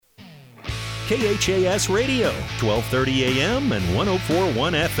KHAS Radio, 1230 AM and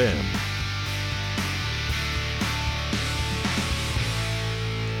 104.1 FM.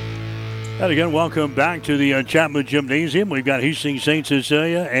 And again, welcome back to the Chapman Gymnasium. We've got Hastings St.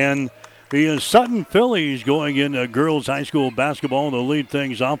 Cecilia and the Sutton Phillies going into girls high school basketball to lead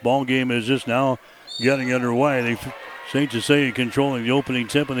things off. Ball game is just now getting underway. St. Cecilia controlling the opening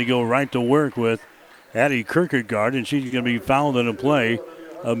tip, and they go right to work with Addie Kierkegaard, and she's going to be fouled in a play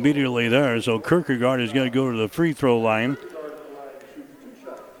immediately there. So Kierkegaard is going to go to the free throw line.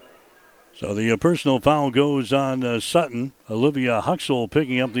 So the personal foul goes on Sutton. Olivia Huxell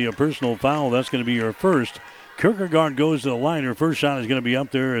picking up the personal foul. That's going to be her first. Kierkegaard goes to the line. Her first shot is going to be up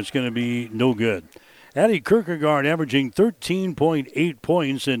there. It's going to be no good. Addie Kierkegaard averaging 13.8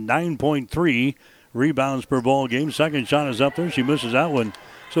 points and 9.3 rebounds per ball game. Second shot is up there. She misses that one.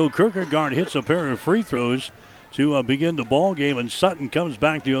 So Kierkegaard hits a pair of free throws to begin the ball game, and Sutton comes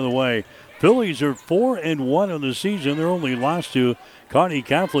back the other way. Phillies are 4-1 on the season. They're only lost to Kearney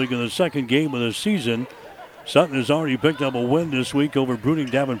Catholic in the second game of the season. Sutton has already picked up a win this week over Bruning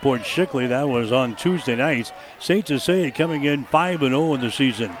Davenport Shickley. That was on Tuesday night. St. Cecilia coming in 5-0 in the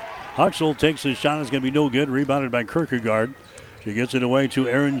season. Huxell takes the shot. It's going to be no good. Rebounded by Kierkegaard. She gets it away to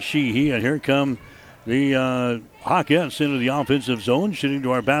Erin Sheehy, and here come the Hawkettes into the offensive zone, shooting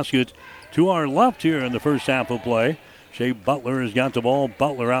to our basket to our left here in the first half of play. Shea Butler has got the ball.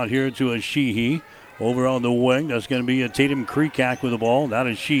 Butler out here to a Sheehy. Over on the wing, that's going to be a Tatum Kreekak with the ball. That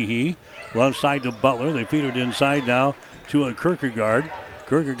is Sheehy. Left side to Butler. They feed it inside now to a Kierkegaard.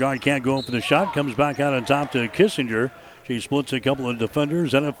 Kierkegaard can't go up for the shot. Comes back out on top to Kissinger. She splits a couple of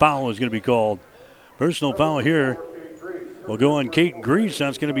defenders, and a foul is going to be called. Personal foul here will go on Kate Grease.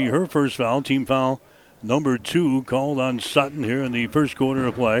 That's going to be her first foul. Team foul number 2 called on Sutton here in the first quarter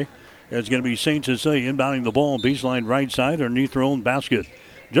of play. It's going to be St. Cecilia inbounding the ball, baseline right side underneath their own basket.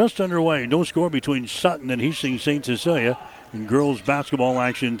 Just underway, no score between Sutton and Hastings St. Cecilia in girls basketball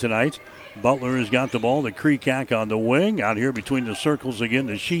action tonight. Butler has got the ball to Kreekak on the wing. Out here between the circles again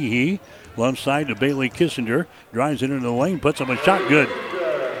to Sheehy. Left side to Bailey Kissinger. Drives it into the lane, puts up a shot, good.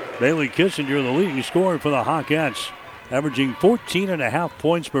 Bailey Kissinger, the leading scorer for the Hawkettes, averaging 14.5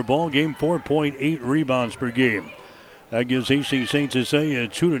 points per ball game, 4.8 rebounds per game. That gives Hastings St. Cecilia a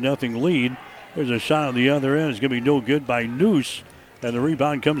 2-0 lead. There's a shot on the other end. It's going to be no good by Noose. And the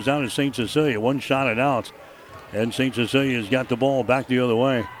rebound comes down to St. Cecilia. One shot and out. And St. Cecilia has got the ball back the other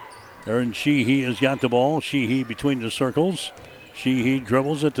way. Erin Sheehy has got the ball. Sheehy between the circles. Sheehy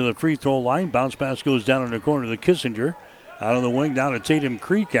dribbles it to the free throw line. Bounce pass goes down in the corner to Kissinger. Out of the wing down to Tatum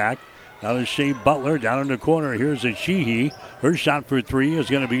Kreekak. Now to Shea Butler down in the corner. Here's a Sheehy. Her shot for 3 is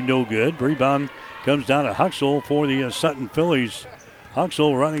going to be no good. Rebound comes down to Huxell for the Sutton Phillies.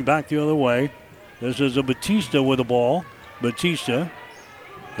 Huxell running back the other way. This is a Batista with the ball. Batista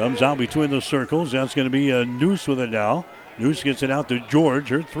comes out between the circles. That's going to be a Noose with it now. Noose gets it out to George.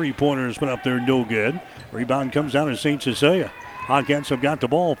 Her three-pointer is put up there, no good. Rebound comes down to St. Cecilia. Hawkettes have got the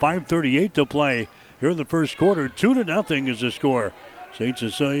ball. 5:38 to play here in the first quarter. 2-0 is the score. St.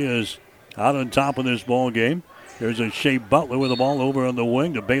 Cecilia is out on top of this ball game. There's a Shea Butler with the ball over on the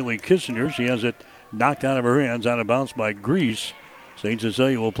wing to Bailey Kissinger. She has it knocked out of her hands, out of bounds by Grease. St.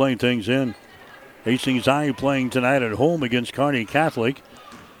 Cecilia will play things in. Hastings High playing tonight at home against Kearney Catholic.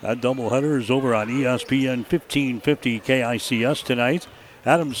 That doubleheader is over on ESPN 1550 KICS tonight.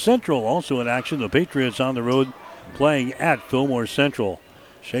 Adams Central also in action. The Patriots on the road playing at Fillmore Central.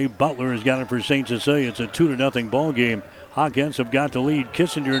 Shea Butler has got it for St. Cecilia. It's a 2-0 ball game. Hawkettes have got the lead.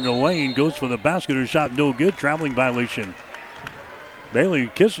 Kissinger in the lane goes for the basket. Her shot no good. Traveling violation. Bailey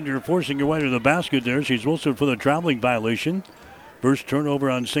Kissinger forcing her way to the basket there. She's whistled for the traveling violation. First turnover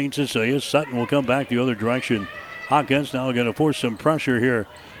on St. Cecilia. Sutton will come back the other direction. Hawkettes now going to force some pressure here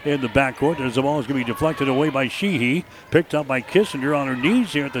in the backcourt. As the ball is going to be deflected away by Sheehy. Picked up by Kissinger on her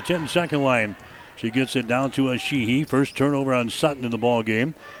knees here at the 10-second line. She gets it down to a Sheehy. First turnover on Sutton in the ball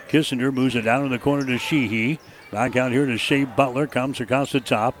game. Kissinger moves it down in the corner to Sheehy. Back out here to Shea Butler. Comes across the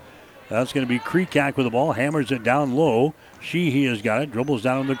top. That's going to be Kreekak with the ball. Hammers it down low. Sheehy has got it. Dribbles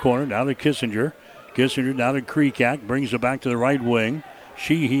down in the corner. Now to Kissinger. Kissinger down to Kreekak. Brings it back to the right wing.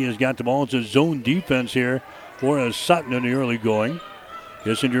 Sheehy has got the ball. It's a zone defense here for a Sutton in the early going.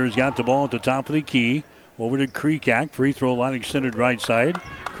 Kissinger has got the ball at the top of the key. Over to Kreekak. Free throw line extended right side.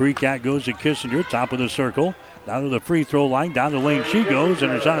 Kreekak goes to Kissinger. Top of the circle. Down to the free throw line. Down the lane she goes.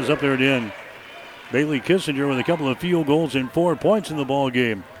 And her shot is up there at the end. Bailey Kissinger with a couple of field goals and 4 points in the ball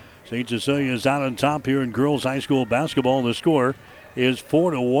game. St. Cecilia is out on top here in girls high school basketball. The score is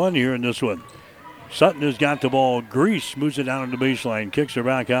 4-1 here in this one. Sutton has got the ball. Grease moves it down on the baseline. Kicks her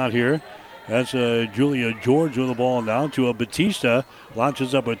back out here That's Julia George with the ball now to a Batista.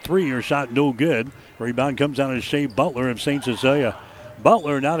 Launches up a three. Her shot no good. Rebound comes down to Shea Butler of St. Cecilia.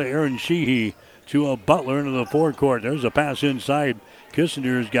 Butler now to Aaron Sheehy. To a Butler into the forecourt. There's a pass inside.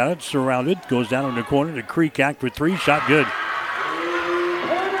 Kissinger's got it. Surrounded. Goes down in the corner to Creekack for three. Shot good.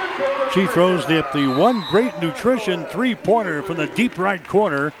 She throws the one great nutrition three-pointer from the deep right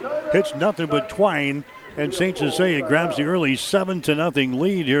corner. Hits nothing but twine. And St. Cecilia grabs the early 7-0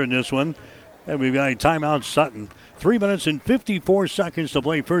 lead here in this one. And we've got a timeout, Sutton. 3 minutes and 54 seconds to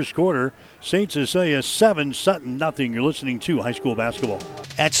play first quarter. St. Cecilia 7, Sutton nothing. You're listening to high school basketball.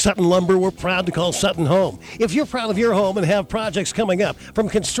 At Sutton Lumber, we're proud to call Sutton home. If you're proud of your home and have projects coming up, from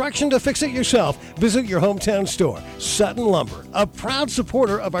construction to fix it yourself, visit your hometown store. Sutton Lumber, a proud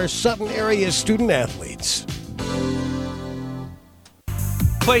supporter of our Sutton area student athletes.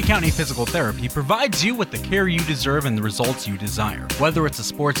 Clay County Physical Therapy provides you with the care you deserve and the results you desire. Whether it's a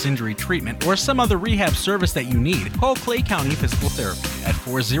sports injury treatment or some other rehab service that you need, call Clay County Physical Therapy at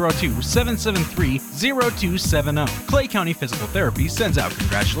 402-773-0270. Clay County Physical Therapy sends out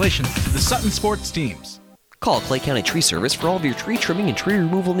congratulations to the Sutton sports teams. Call Clay County Tree Service for all of your tree trimming and tree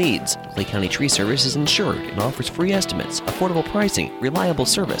removal needs. Clay County Tree Service is insured and offers free estimates, affordable pricing, reliable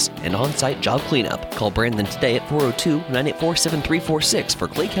service, and on-site job cleanup. Call Brandon today at 402-984-7346 for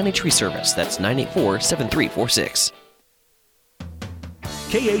Clay County Tree Service. That's 984-7346.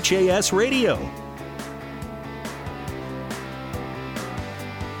 KHAS Radio.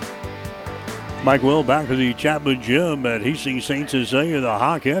 Mike Will back to the Chapman Gym at Hastings St. Cecilia. The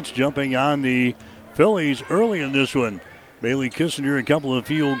Hawkettes jumping on the Phillies early in this one. Bailey Kissinger a couple of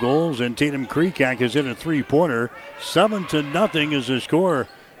field goals, and Tatum Creekack has hit a three-pointer. 7-0 is the score.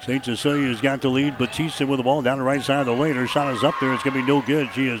 St. Cecilia's got the lead. Batista with the ball down the right side of the lane. Her shot is up there. It's going to be no good.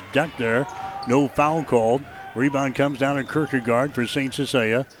 She is decked there. No foul called. Rebound comes down to Kierkegaard for St.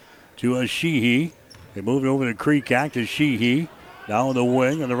 Cecilia. To a Sheehy. They move it over to Creekack to Sheehy. Now on the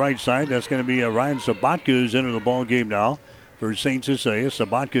wing on the right side. That's going to be Ryan Sabatka who's into the ball game now for St. Cecilia.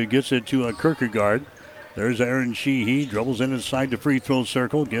 Sabatka gets it to Kierkegaard. There's Aaron Sheehy. Dribbles in inside the free throw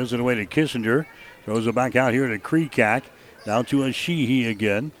circle. Gives it away to Kissinger. Throws it back out here to Creekack. Now to a Sheehy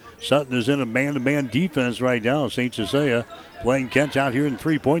again. Sutton is in a man-to-man defense right now. St. Cecilia playing catch out here in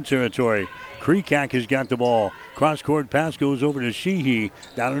three-point territory. Creekack has got the ball. Cross-court pass goes over to Sheehy.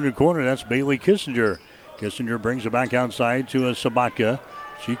 Down in the corner, that's Bailey Kissinger. Kissinger brings it back outside to a Sabatka.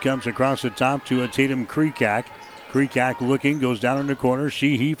 She comes across the top to a Tatum Creekack. Creekack looking, goes down in the corner.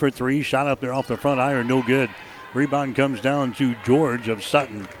 Sheehy for three. Shot up there off the front iron, no good. Rebound comes down to George of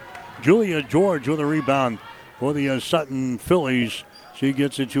Sutton. Julia George with a rebound for the Sutton Phillies. She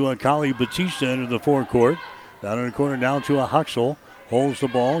gets it to a Kali Batista into the forecourt. Down in the corner down to a Huxell. Holds the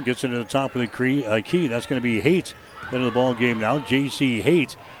ball, gets it to the top of the key. That's going to be Haight into the ball game now. J.C.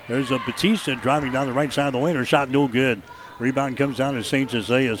 Haight. There's a Batista driving down the right side of the lane. Her shot no good. Rebound comes down to St.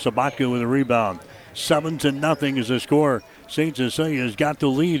 Cecilia. Sabatka with a rebound. 7-0 is the score. St. Cecilia's got the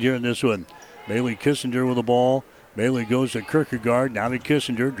lead here in this one. Bailey Kissinger with the ball. Bailey goes to Kierkegaard. Now to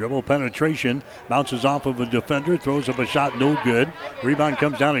Kissinger. Dribble penetration. Bounces off of a defender. Throws up a shot. No good. Rebound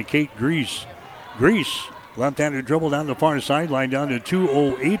comes down to Kate Grease. Grease, left-handed dribble down the far sideline. Down to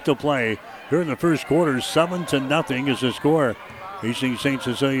 2:08 to play here in the first quarter. 7-0 is the score. Hastings St.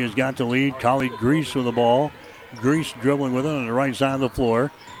 Cecilia's got the lead. Collie Grease with the ball. Grease dribbling with it on the right side of the floor.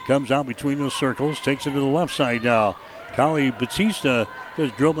 Comes out between the circles. Takes it to the left side now. Kali Batista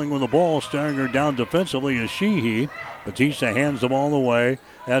is dribbling with the ball. Staring her down defensively is Sheehy. Batista hands the ball away.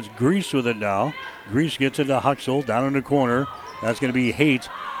 That's Grease with it now. Grease gets it to Huxell down in the corner. That's going to be Haight.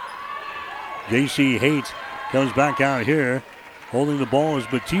 J.C. Haight comes back out here. Holding the ball is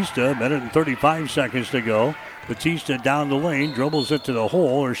Batista. Minute and 35 seconds to go. Batista down the lane. Dribbles it to the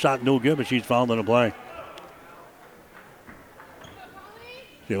hole. Her shot no good, but she's fouled in the play.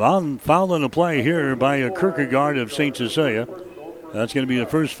 Foul in the play here by Kierkegaard of St. Cecilia. That's going to be the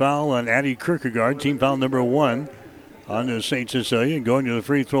first foul on Addie Kierkegaard. Team foul number 1 on St. Cecilia. Going to the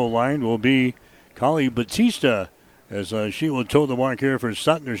free throw line will be Kali Batista as she will toe the mark here for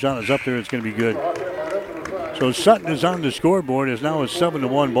Sutton. Her shot is up there. It's going to be good. So Sutton is on the scoreboard. It's now a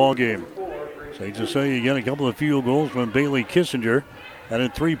 7-1 ball game. St. Cecilia get a couple of field goals from Bailey Kissinger and a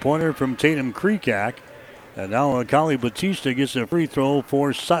three-pointer from Tatum Creekack. And now Kali Batista gets a free throw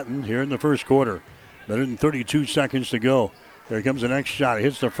for Sutton here in the first quarter. Minute and 32 seconds to go. There comes the next shot.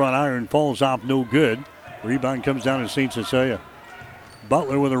 Hits the front iron, falls off, no good. Rebound comes down to St. Cecilia.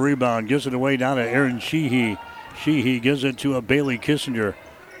 Butler with a rebound, gives it away down to Aaron Sheehy. Sheehy gives it to a Bailey Kissinger.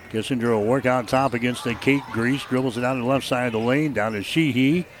 Kissinger will work out top against the Kate Grease. Dribbles it down to the left side of the lane, down to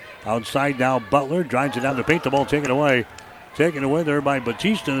Sheehy. Outside now Butler, drives it down to paint. The ball taken away taken away there by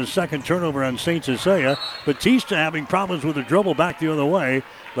Batista. The second turnover on St. Cecilia. Batista having problems with the dribble back the other way,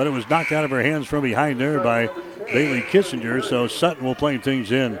 but it was knocked out of her hands from behind there by Bailey Kissinger, so Sutton will play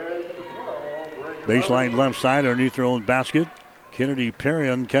things in. Baseline left side underneath their own basket. Kennedy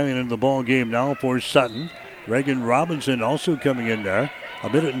Perrion coming into the ball game now for Sutton. Reagan Robinson also coming in there. A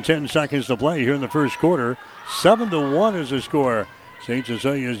minute and 10 seconds to play here in the first quarter. 7-1 is the score. St.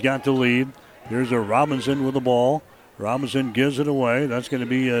 Cecilia's got the lead. Here's a Robinson with the ball. Robinson gives it away. That's going to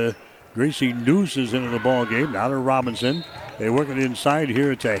be Gracie Noose is into the ball game. Now to Robinson. They work it inside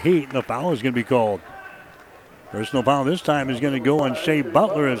here to Haight, and the foul is going to be called. Personal foul this time is going to go on Shea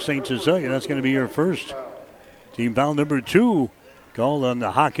Butler of St. Cecilia. That's going to be her first. Team foul number 2 called on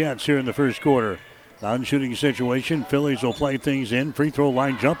the Hawkettes here in the first quarter. Non-shooting situation. Phillies will play things in. Free throw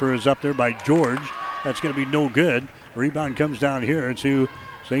line jumper is up there by George. That's going to be no good. Rebound comes down here to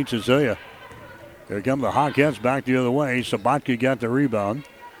St. Cecilia. Here come the Hawkettes back the other way. Sabatka got the rebound.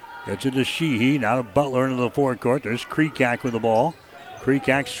 Gets it to Sheehy. Now to Butler into the forecourt. There's Kreekak with the ball.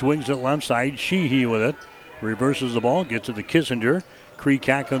 Kreekak swings it left side. Sheehy with it. Reverses the ball. Gets it to Kissinger.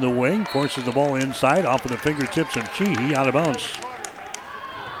 Kreekak on the wing. Forces the ball inside. Off of the fingertips of Sheehy. Out of bounds.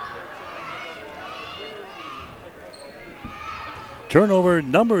 Turnover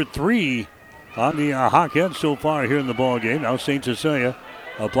number 3 on the Hawkettes so far here in the ball game. Now St. Cecilia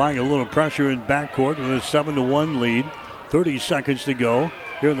applying a little pressure in backcourt with a 7-1 lead. 30 seconds to go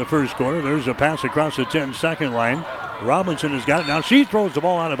here in the first quarter. There's a pass across the 10-second line. Robinson has got it. Now she throws the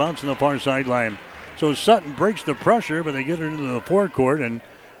ball out of bounds on the far sideline. So Sutton breaks the pressure, but they get it into the forecourt, and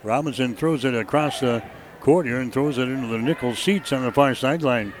Robinson throws it across the court here and throws it into the nickel seats on the far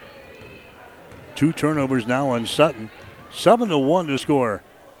sideline. 2 turnovers now on Sutton. 7-1 to score.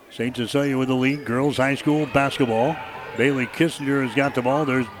 St. Cecilia with the lead. Girls high school basketball. Bailey Kissinger has got the ball.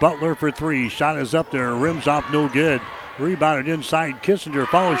 There's Butler for 3. Shot is up there. Rims off, no good. Rebounded inside. Kissinger.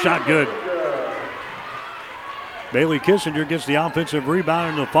 Follow shot good. Bailey Kissinger gets the offensive rebound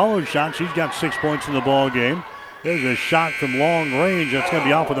and the follow shot. She's got 6 points in the ball game. There's a shot from long range. That's going to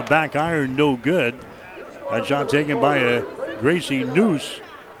be off with a back iron. No good. That shot taken by Gracie Noose.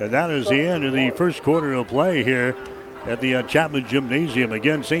 And that is the end of the first quarter of play here at the Chapman Gymnasium.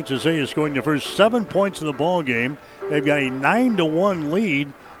 Again, St. Cecilia scoring the first 7 points in the ball game. They've got a 9-1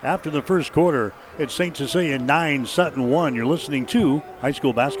 lead after the first quarter. It's St. Cecilia 9, Sutton 1. You're listening to high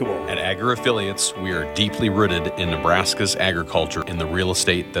school basketball. At Agri Affiliates, we are deeply rooted in Nebraska's agriculture and the real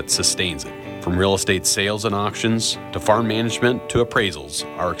estate that sustains it. From real estate sales and auctions to farm management to appraisals,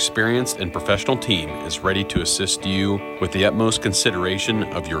 our experienced and professional team is ready to assist you with the utmost consideration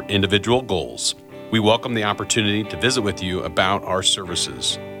of your individual goals. We welcome the opportunity to visit with you about our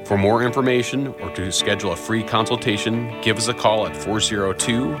services. For more information or to schedule a free consultation, give us a call at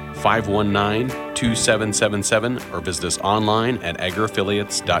 402-519-2777 or visit us online at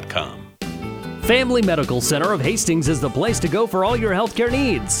agriaffiliates.com. Family Medical Center of Hastings is the place to go for all your healthcare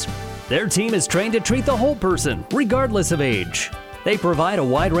needs. Their team is trained to treat the whole person, regardless of age. They provide a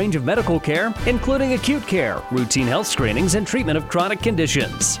wide range of medical care, including acute care, routine health screenings, and treatment of chronic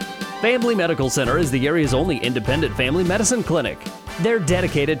conditions. Family Medical Center is the area's only independent family medicine clinic. They're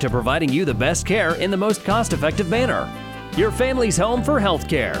dedicated to providing you the best care in the most cost-effective manner. Your family's home for health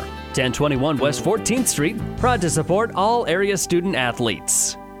care. 1021 West 14th Street, proud to support all area student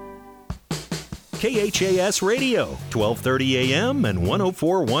athletes. KHAS Radio, 1230 AM and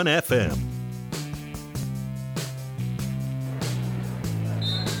 104.1 FM.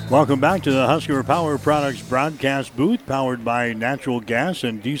 Welcome back to the Husker Power Products broadcast booth, powered by natural gas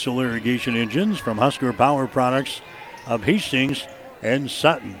and diesel irrigation engines from Husker Power Products of Hastings and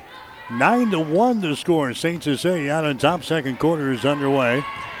Sutton. 9-1 to score. St. Cecilia out on top. Second quarter is underway.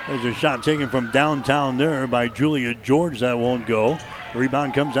 There's a shot taken from downtown there by Julia George. That won't go.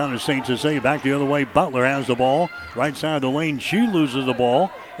 Rebound comes down to St. Cecilia. Back the other way. Butler has the ball. Right side of the lane. She loses the ball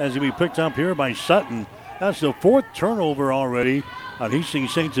as he be picked up here by Sutton. That's the 4th turnover already on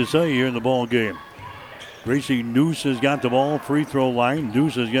Hastings St. Cecilia here in the ball game. Gracie Noose has got the ball. Free throw line.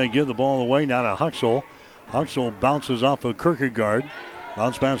 Noose is going to give the ball away now to Huxell. Huxell bounces off of Kierkegaard.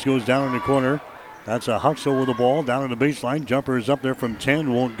 Bounce pass goes down in the corner. That's a Huxell with the ball down in the baseline. Jumper is up there from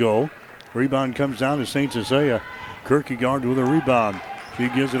 10. Won't go. Rebound comes down to St. Cecilia. Kierkegaard with a rebound. She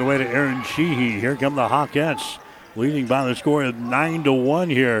gives it away to Erin Sheehy. Here come the Hawkettes, leading by the score of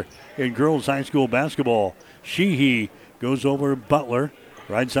 9-1 here in girls high school basketball. Sheehy goes over Butler.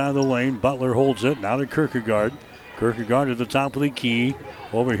 Right side of the lane. Butler holds it. Now to Kierkegaard. Kierkegaard at the top of the key.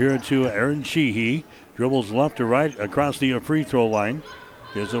 Over here to Erin Sheehy. Dribbles left to right across the free throw line.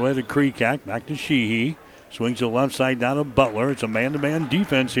 Gives it away to Kreekak. Back to Sheehy. Swings the left side down to Butler. It's a man-to-man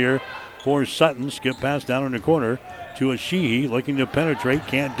defense here for Sutton. Skip pass down in the corner to a Sheehy looking to penetrate.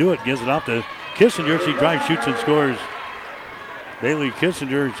 Can't do it. Gives it off to Kissinger. She drives, shoots, and scores. Bailey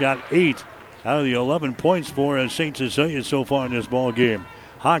Kissinger's got 8 out of the 11 points for St. Cecilia so far in this ball game.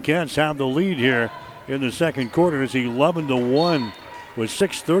 Hawkettes have the lead here in the second quarter. It's 11-1 with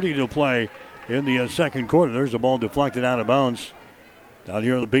 6:30 to play in the second quarter. There's the ball deflected out of bounds. Down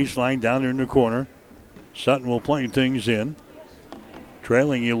here on the baseline, down there in the corner. Sutton will play things in.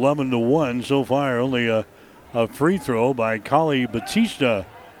 Trailing 11-1 so far. Only a free throw by Kali Batista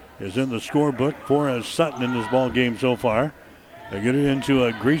is in the scorebook for Sutton in this ball game so far. They get it into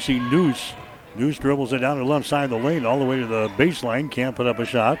a Gracie Noose. Noose dribbles it down the left side of the lane all the way to the baseline. Can't put up a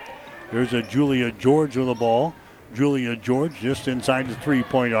shot. There's a Julia George with the ball. Julia George just inside the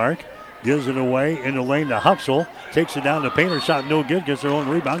three-point arc. Gives it away in the lane to Huxell. Takes it down to Painter. Shot no good. Gets her own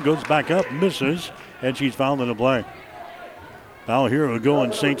rebound. Goes back up. Misses. And she's fouled in the play. Foul here will go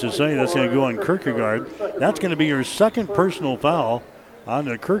on St. Cecilia. That's going to go on Kierkegaard. That's going to be her second personal foul on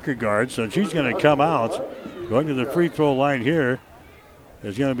the Kierkegaard. So she's going to come out. Going to the free throw line here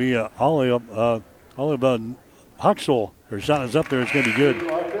is going to be Olive Huxell. Her shot is up there. It's going to be good.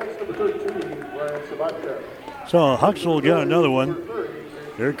 So Huxell will get another one.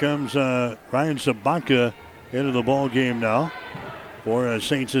 Here comes Ryan Sabatka into the ball game now for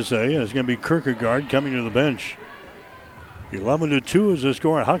St. Cecilia. It's going to be Kierkegaard coming to the bench. 11-2 is the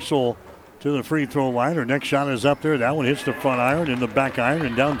score. Huxell to the free throw line. Her next shot is up there. That one hits the front iron and the back iron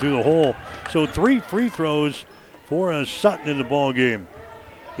and down through the hole. So 3 free throws for Sutton in the ball game.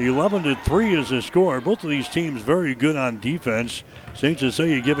 11-3 is the score. Both of these teams very good on defense. St.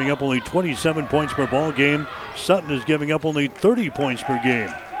 Cecilia giving up only 27 points per ball game. Sutton is giving up only 30 points per game.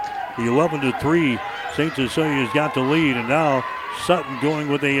 11-3. St. Cecilia's got the lead, and now Sutton going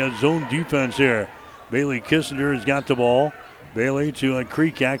with a zone defense here. Bailey Kissinger has got the ball. Bailey to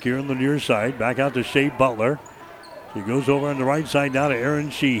Kreekak here on the near side. Back out to Shea Butler. She goes over on the right side now to Aaron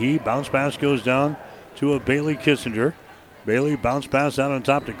Sheehy. Bounce pass goes down to a Bailey Kissinger. Bailey bounce pass out on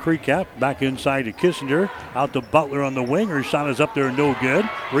top to Kreekak. Back inside to Kissinger. Out to Butler on the wing. Her shot is up there, no good.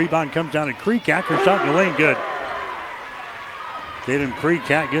 Rebound comes down to Kreekak. Her shot in the lane, good. Tatum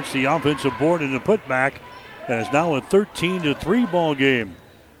Kreekak gets the offensive board in the putback. And it's now a 13-3 ball game.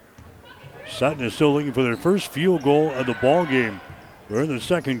 Sutton is still looking for their first field goal of the ball game. We're in the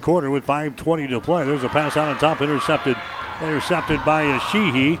second quarter with 5:20 to play. There's a pass out on top, intercepted by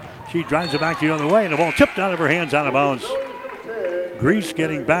Sheehy. She drives it back the other way, and the ball tipped out of her hands, out of bounds. Grease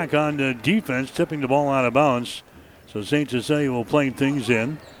getting back on the defense, tipping the ball out of bounds. So St. Cecilia will play things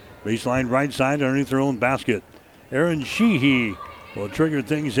in. Baseline right side underneath their own basket. Aaron Sheehy will trigger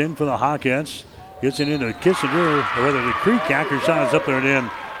things in for the Hawkettes. Gets it into Kissinger, or rather the Kreekak. Her shot is up there and in,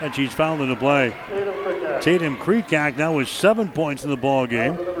 and she's fouled in the play. Tatum Kreekak now with 7 points in the ball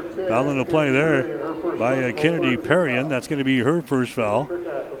game. Fouled in the play there by Kennedy Perrion. That's going to be her first foul.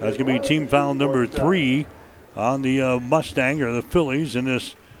 That's going to be team foul number 3 on the Mustang, or the Phillies, in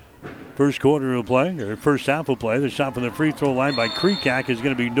this first quarter of play, or first half of play. The shot from the free throw line by Kreekak is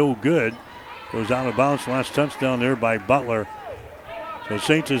going to be no good. Goes out of bounds. Last touchdown there by Butler. So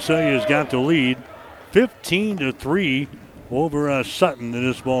St. Cecilia's got the lead, 15-3 over Sutton in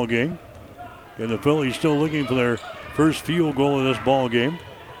this ball game. And the Phillies still looking for their first field goal of this ball game.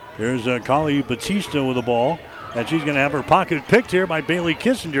 There's Kali Batista with the ball. And she's going to have her pocket picked here by Bailey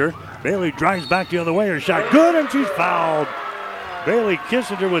Kissinger. Bailey drives back the other way. Her shot good, and she's fouled. Bailey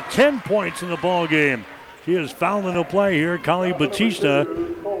Kissinger with 10 points in the ball game. She is fouled in the play here. Kali Batista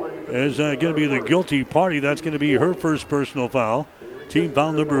is going to be the guilty party. That's going to be her first personal foul. Team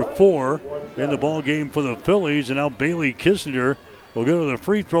foul number 4 in the ball game for the Phillies. And now Bailey Kissinger will go to the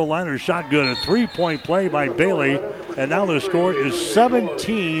free throw line. Her shot good. A 3-point play by Bailey. And now the score is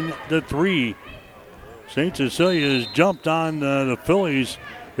 17-3. St. Cecilia has jumped on the Phillies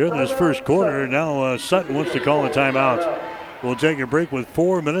here in this first quarter. Now Sutton wants to call a timeout. We'll take a break with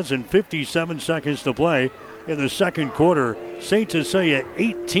 4 minutes and 57 seconds to play in the second quarter. St. Cecilia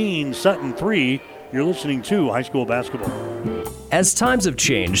 18, Sutton 3. You're listening to high school basketball. As times have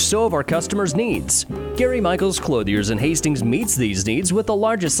changed, so have our customers' needs. Gary Michaels Clothiers in Hastings meets these needs with the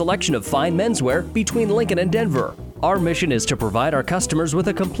largest selection of fine menswear between Lincoln and Denver. Our mission is to provide our customers with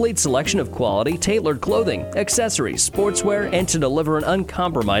a complete selection of quality, tailored clothing, accessories, sportswear, and to deliver an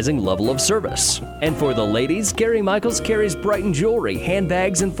uncompromising level of service. And for the ladies, Gary Michaels carries Brighton jewelry,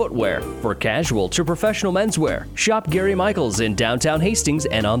 handbags, and footwear. For casual to professional menswear, shop Gary Michaels in downtown Hastings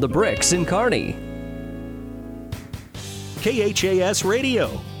and on the Bricks in Kearney. KHAS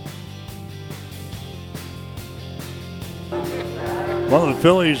Radio. Well, the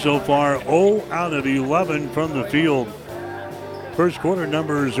Phillies so far 0 out of 11 from the field. First quarter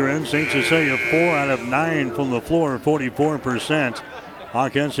numbers are in. St. Cecilia 4 out of 9 from the floor, 44%.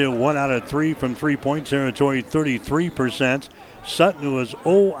 Hawkins hit 1 out of 3 from three-point territory, 33%. Sutton was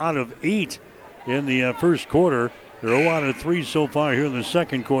 0 out of 8 in the first quarter. They're 0 out of 3 so far here in the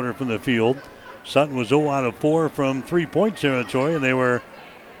second quarter from the field. Sutton was 0 out of 4 from three-point territory, and they were,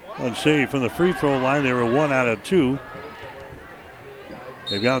 let's see, from the free throw line, they were 1 out of 2.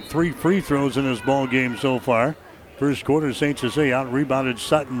 They've got 3 free throws in this ball game so far. First quarter, St. Cecilia out-rebounded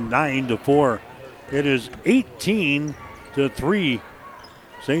Sutton 9-4. It is 18-3.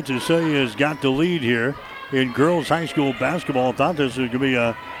 St. Cecilia has got the lead here in girls high school basketball. Thought this was going to be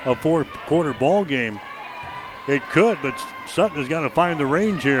a fourth-quarter ball game. It could, but Sutton has got to find the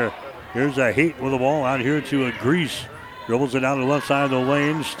range here. Here's a Haight with the ball out here to a Grease. Dribbles it down the left side of the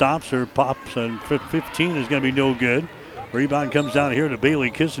lane, stops her, pops, and 15 is going to be no good. Rebound comes down here to Bailey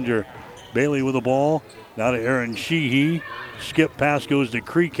Kissinger. Bailey with the ball, now to Aaron Sheehy. Skip pass goes to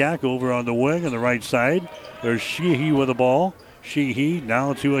Kreekak over on the wing on the right side. There's Sheehy with the ball. Sheehy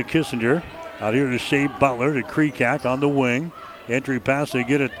now to a Kissinger. Out here to Shea Butler to Kreekak on the wing. Entry pass, they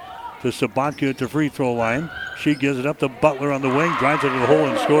get it to Sabatka at the free throw line. She gives it up to Butler on the wing, drives it to the hole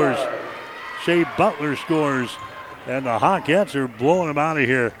and scores. Shea Butler scores, and the Hawkettes are blowing them out of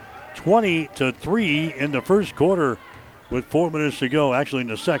here. 20-3 in the first quarter with 4 minutes to go. Actually in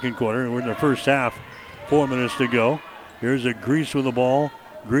the second quarter, we're in the first half. 4 minutes to go. Here's a Grease with the ball.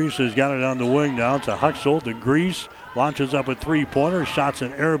 Grease has got it on the wing now to Huxell. To Grease, launches up a three-pointer. Shots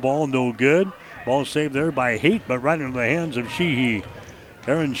an air ball, no good. Ball saved there by Haight, but right into the hands of Sheehy.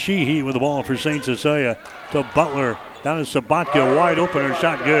 Aaron Sheehy with the ball for St. Cecilia to Butler. Down to Sabatka, wide open, her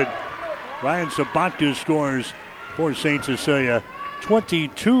shot good. Ryan Sabatka scores for St. Cecilia.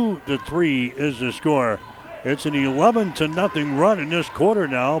 22-3 is the score. It's an 11-0 run in this quarter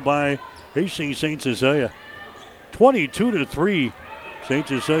now by Hastings St. Cecilia. 22-3. St.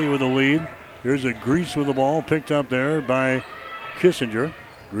 Cecilia with the lead. Here's a Grease with the ball picked up there by Kissinger.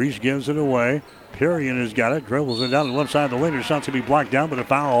 Grease gives it away. Perrion has got it. Dribbles it down the left side of the lane. Her shot's going to be blocked down, but a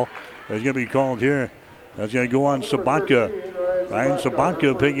foul is going to be called here. That's going to go on Sabatka. Ryan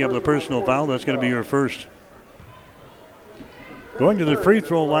Sabatka picking up the personal foul. That's going to be her first. Going to the free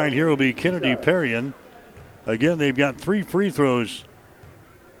throw line here will be Kennedy Perrion. Again, they've got 3 free throws.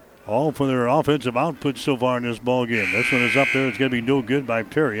 All for their offensive output so far in this ball game. This one is up there. It's going to be no good by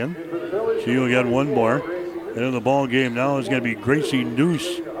Perrion. She will get one more. And in the ball game now is going to be Gracie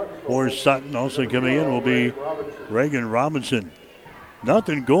Noose for Sutton. Also coming in will be Reagan Robinson.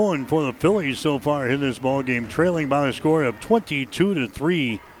 Nothing going for the Phillies so far in this ball game, trailing by a score of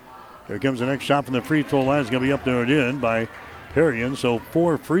 22-3. Here comes the next shot from the free throw line. It's going to be up there and in by Perrion. So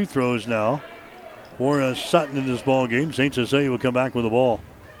 4 free throws now for Sutton in this ball game. St. Cecilia will come back with the ball.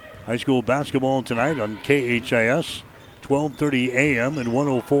 High school basketball tonight on KHIS, 12:30 a.m. and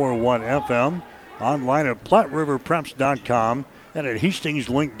 104.1 FM. Online at PlatteRiverPreps.com and at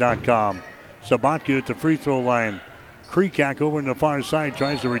HastingsLink.com. Sabatka at the free throw line. Kreekak over on the far side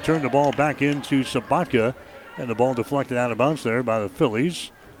tries to return the ball back into Sabatka, and the ball deflected out of bounds there by the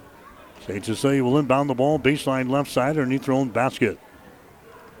Phillies. St. Cecilia will inbound the ball baseline left side underneath their own basket.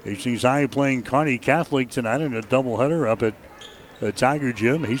 Hastings High playing Kearney Catholic tonight in a doubleheader up at the Tiger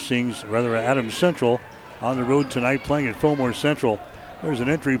Gym. Adams Central on the road tonight playing at Fillmore Central. There's an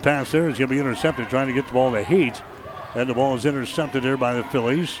entry pass there. It's going to be intercepted, trying to get the ball to Haight. And the ball is intercepted there by the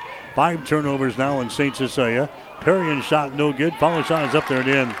Phillies. 5 turnovers now in St. Cecilia. Perrion shot no good. Follow shot is up there and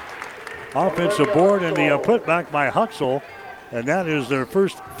in. Offensive board and the putback by Huxell. And that is their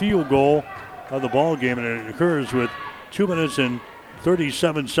first field goal of the ball game. And it occurs with 2 minutes and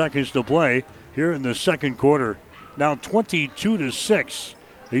 37 seconds to play here in the second quarter. Now 22-6.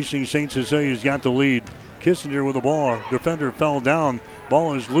 Hastings St. Cecilia's got the lead. Kissinger with the ball. Defender fell down.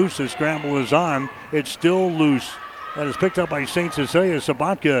 Ball is loose. The scramble is on. It's still loose. That is picked up by St. Cecilia.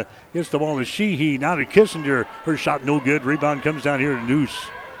 Sabatka gets the ball to Sheehy. Now to Kissinger. Her shot no good. Rebound comes down here to Noose.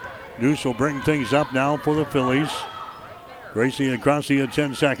 Noose will bring things up now for the Phillies. Gracie across the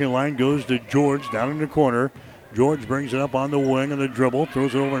 10-second line goes to George down in the corner. George brings it up on the wing on the dribble.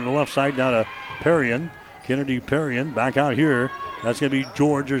 Throws it over on the left side down to Perrion. Kennedy Perrion back out here. That's going to be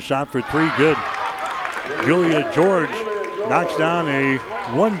George. Her shot for 3. Good. Julia George knocks down a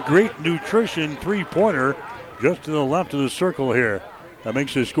One Great Nutrition three-pointer just to the left of the circle here. That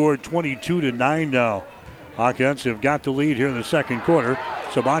makes the score 22-9 now. Hawkins have got the lead here in the second quarter.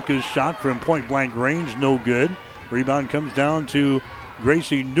 Sabatka's shot from point-blank range, no good. Rebound comes down to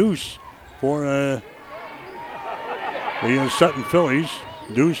Gracie Noose for the Sutton Phillies.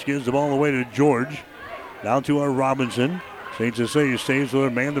 Noose gives the ball away to George. Down to Robinson. St. Cecilia stays with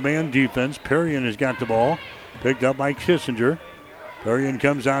a man-to-man defense. Perrion has got the ball. Picked up by Kissinger. Perrion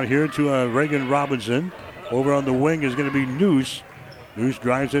comes out here to Reagan Robinson. Over on the wing is going to be Noose. Noose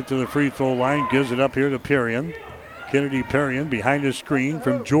drives it to the free throw line, gives it up here to Perrion. Kennedy Perrion behind the screen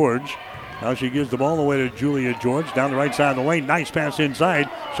from George. Now she gives the ball away to Julia George down the right side of the lane. Nice pass inside.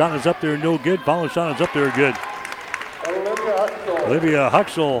 Shot is up there, no good. Follow shot is up there, good. Olivia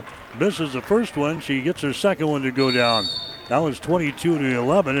Huxell misses the first one. She gets her second one to go down. Now it's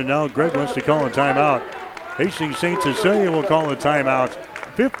 22-11, and now Greg wants to call a timeout. Hastings St. Cecilia will call a timeout.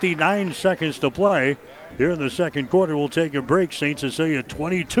 59 seconds to play. Here in the second quarter, we'll take a break. St. Cecilia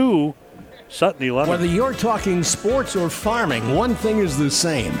 22, Sutton 11. Whether you're talking sports or farming, one thing is the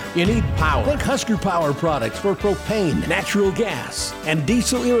same. You need power. Think Husker Power products for propane, natural gas, and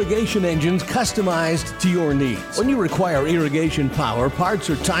diesel irrigation engines customized to your needs. When you require irrigation power, parts,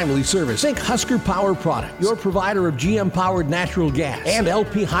 or timely service, think Husker Power products, your provider of GM-powered natural gas and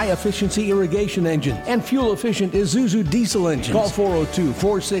LP high-efficiency irrigation engine and fuel-efficient Isuzu diesel engines. Call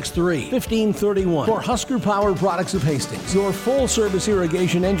 402-463-1531 for Husker Power products of Hastings, your full-service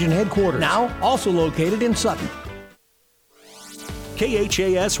irrigation engine headquarters. Now, also located in Sutton.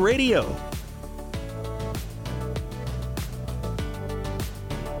 KHAS Radio.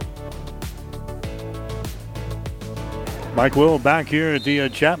 Mike Will back here at the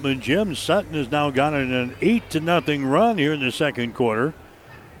Chapman Gym. Sutton has now got an 8-0 run here in the second quarter.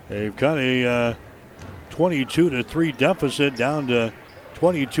 They've cut a 22-3 deficit down to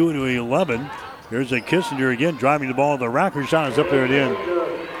 22-11. Here's a Kissinger again driving the ball. The racker shot is up there at the end.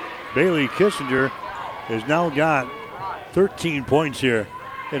 Bailey Kissinger has now got 13 points here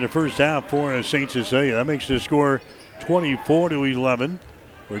in the first half for St. Cecilia. That makes the score 24-11.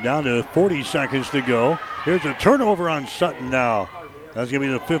 We're down to 40 seconds to go. Here's a turnover on Sutton now. That's going to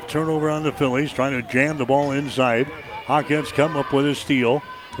be the fifth turnover on the Phillies, trying to jam the ball inside. Hawkins come up with a steal.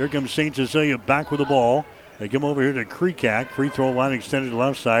 Here comes St. Cecilia back with the ball. They come over here to Kreekak. Free throw line extended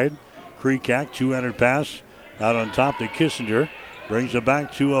left side. Kreekak, two-handed pass out on top to Kissinger. Brings it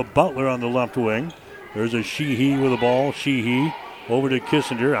back to Butler on the left wing. There's a Sheehy with the ball. Sheehy over to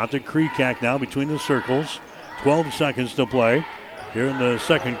Kissinger. Out to Kreekak now between the circles. 12 seconds to play here in the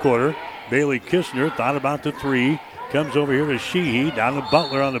second quarter. Bailey Kissinger thought about the three. Comes over here to Sheehy. Down to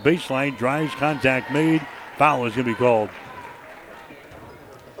Butler on the baseline. Drives, contact made. Foul is going to be called.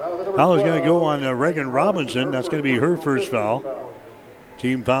 Foul is going to go on Reagan Robinson. That's going to be her first foul.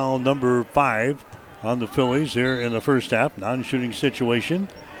 Team foul number 5 on the Phillies here in the first half. Non-shooting situation.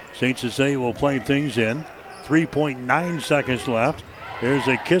 St. Cecilia will play things in. 3.9 seconds left. There's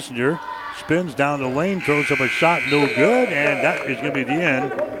a Kissinger. Spins down the lane, throws up a shot, no good, and that is going to be the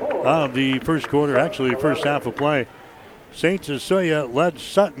end of the first quarter, actually first half of play. St. Cecilia led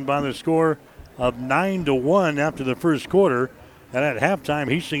Sutton by the score of 9-1 after the first quarter, and at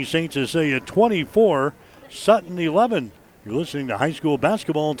halftime, Hastings St. Cecilia 24, Sutton 11. You're listening to high school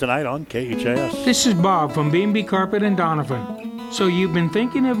basketball tonight on KHAS. This is Bob from B&B Carpet in Donovan. So you've been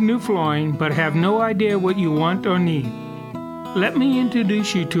thinking of new flooring but have no idea what you want or need. Let me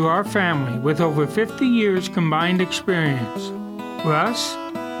introduce you to our family with over 50 years combined experience. Russ,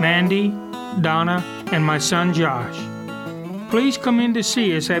 Mandy, Donna, and my son Josh. Please come in to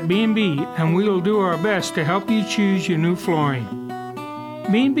see us at B&B and we will do our best to help you choose your new flooring.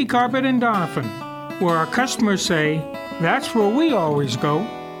 B&B Carpet in Donovan, where our customers say, that's where we always go.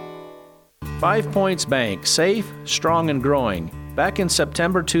 5 Points Bank, safe, strong, and growing. Back in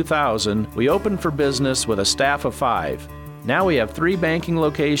September 2000, we opened for business with a staff of 5. Now we have 3 banking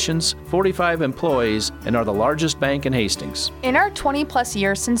locations, 45 employees, and are the largest bank in Hastings. In our 20-plus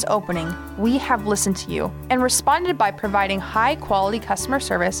years since opening, we have listened to you and responded by providing high-quality customer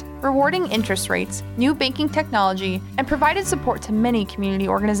service, rewarding interest rates, new banking technology, and provided support to many community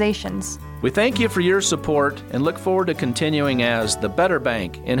organizations. We thank you for your support and look forward to continuing as the better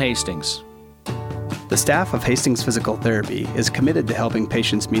bank in Hastings. The staff of Hastings Physical Therapy is committed to helping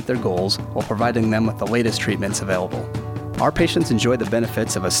patients meet their goals while providing them with the latest treatments available. Our patients enjoy the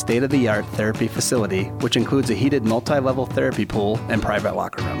benefits of a state-of-the-art therapy facility, which includes a heated multi-level therapy pool and private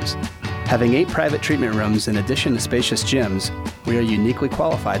locker rooms. Having 8 private treatment rooms in addition to spacious gyms, we are uniquely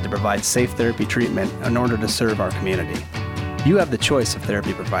qualified to provide safe therapy treatment in order to serve our community. You have the choice of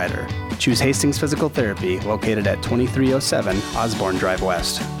therapy provider. Choose Hastings Physical Therapy, located at 2307 Osborne Drive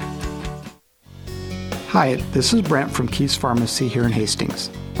West. Hi, this is Brent from Keys Pharmacy here in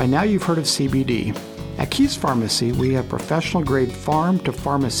Hastings. By now you've heard of CBD. At Keys Pharmacy, we have professional-grade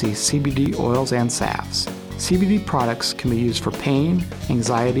farm-to-pharmacy CBD oils and salves. CBD products can be used for pain,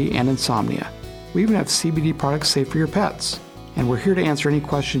 anxiety, and insomnia. We even have CBD products safe for your pets. And we're here to answer any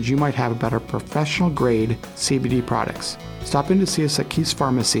questions you might have about our professional-grade CBD products. Stop in to see us at Keys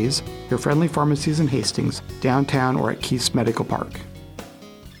Pharmacies, your friendly pharmacies in Hastings, downtown, or at Keys Medical Park.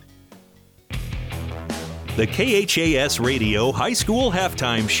 The KHAS Radio High School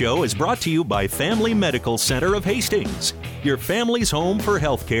Halftime Show is brought to you by Family Medical Center of Hastings, your family's home for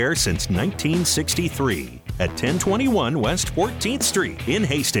healthcare since 1963 at 1021 West 14th Street in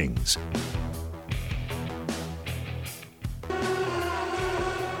Hastings.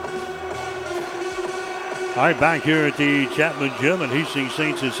 All right, back here at the Chapman Gym at Hastings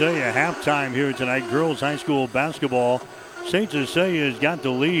St. Cecilia. Halftime here tonight. Girls high school basketball. St. Cecilia's got the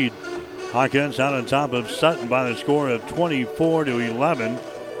lead. Hawkins out on top of Sutton by the score of 24-11.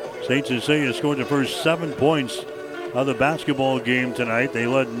 St. Cecilia scored the first 7 points of the basketball game tonight. They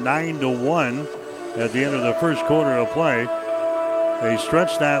led 9-1 at the end of the first quarter of play. They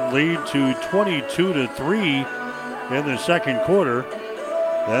stretched that lead to 22-3 in the second quarter.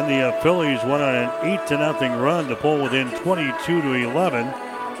 Then the Phillies went on an 8-0 run to pull within 22-11.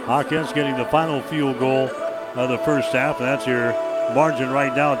 Hawkins getting the final field goal of the first half, and that's your margin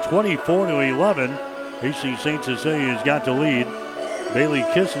right now, 24-11. Hastings St. Cecilia's got the lead. Bailey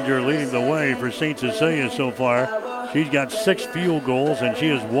Kissinger leading the way for St. Cecilia so far. She's got 6 field goals, and she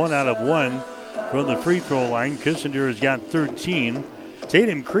is 1 out of 1 from the free throw line. Kissinger has got 13.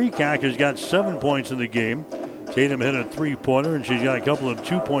 Tatum Kreekak has got 7 points in the game. Tatum hit a 3-pointer, and she's got a couple of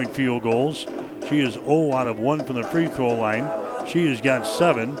 2-point field goals. She is 0 out of 1 from the free throw line. She has got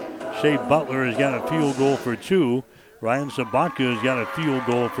 7. Shea Butler has got a field goal for 2. Ryan Sabatka has got a field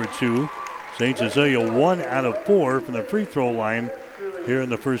goal for 2. St. Cecilia 1 out of 4 from the free throw line here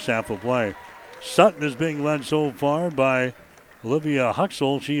in the first half of play. Sutton is being led so far by Olivia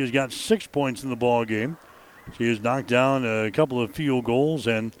Huxell. She has got 6 points in the ball game. She has knocked down a couple of field goals,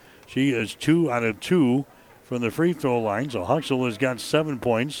 and she is 2 out of 2 from the free throw line. So Huxell has got 7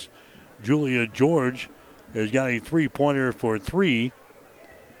 points. Julia George has got a 3-pointer for 3.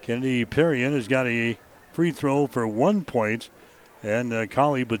 Kennedy Perrion has got a free throw for 1 point. And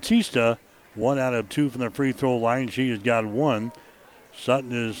Kali Batista, 1 out of 2 from the free throw line. She has got 1.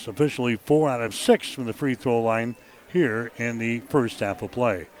 Sutton is officially 4 out of 6 from the free throw line here in the first half of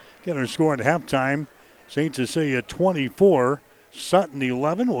play. Get our score at halftime. St. Cecilia 24, Sutton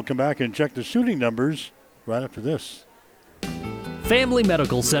 11. We'll come back and check the shooting numbers right after this. Family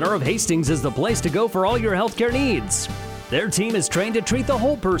Medical Center of Hastings is the place to go for all your healthcare needs. Their team is trained to treat the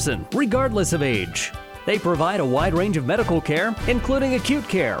whole person, regardless of age. They provide a wide range of medical care, including acute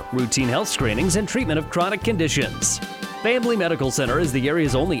care, routine health screenings, and treatment of chronic conditions. Family Medical Center is the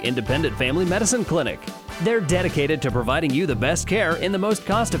area's only independent family medicine clinic. They're dedicated to providing you the best care in the most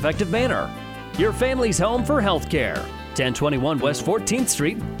cost-effective manner. Your family's home for health care. 1021 West 14th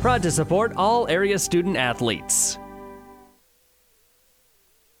Street, proud to support all area student athletes.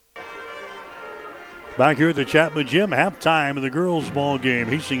 Back here at the Chapman Gym, halftime of the girls' ball game.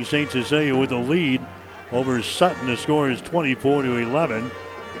 Hastings St. Cecilia with the lead over Sutton. The score is 24-11.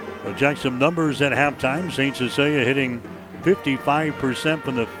 We'll check some numbers at halftime. St. Cecilia hitting 55%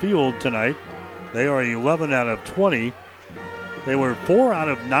 from the field tonight. They are 11 out of 20. They were 4 out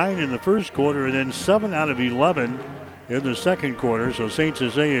of 9 in the first quarter and then 7 out of 11 in the second quarter. So St.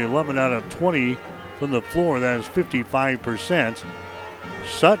 Cecilia 11 out of 20 from the floor. That is 55%.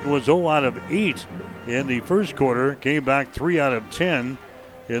 Sutton was 0 out of 8 in the first quarter. Came back 3 out of 10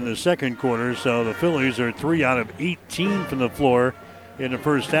 in the second quarter. So the Phillies are 3 out of 18 from the floor in the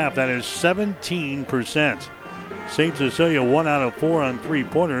first half. That is 17%. St. Cecilia 1 out of 4 on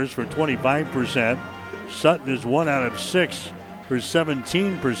 3-pointers for 25%. Sutton is 1 out of 6 for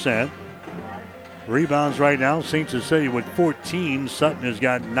 17%. Rebounds right now, St. Cecilia with 14. Sutton has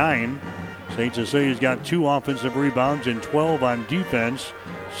got 9. St. Cecilia's got 2 offensive rebounds and 12 on defense.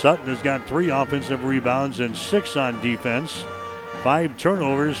 Sutton has got 3 offensive rebounds and 6 on defense. 5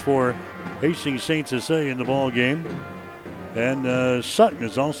 turnovers for Hastings St. Cecilia in the ball game. And Sutton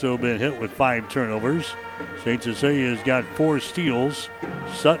has also been hit with 5 turnovers. St. Cecilia has got 4 steals.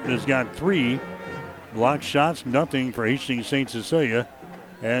 Sutton has got 3. Block shots, nothing for Hastings St. Cecilia.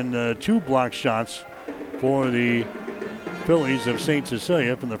 And 2 block shots for the Phillies of St.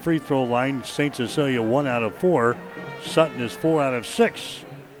 Cecilia. From the free throw line, St. Cecilia 1 out of 4. Sutton is 4 out of 6.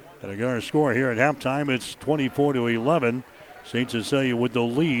 And going to score here at halftime, it's 24-11. St. Cecilia with the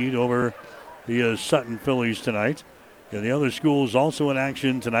lead over the Sutton Phillies tonight. And the other schools also in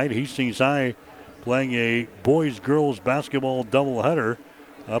action tonight. Hastings High playing a boys-girls basketball doubleheader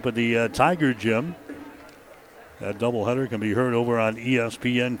up at the Tiger Gym. That doubleheader can be heard over on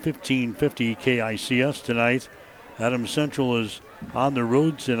ESPN 1550 KICS tonight. Adams Central is on the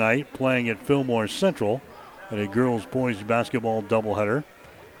road tonight playing at Fillmore Central at a girls-boys basketball doubleheader.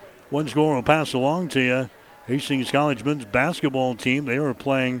 One score will pass along to you. Hastings College men's basketball team, they are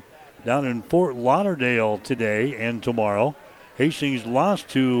playing down in Fort Lauderdale today and tomorrow. Hastings lost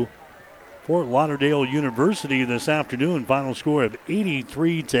to Fort Lauderdale University this afternoon. Final score of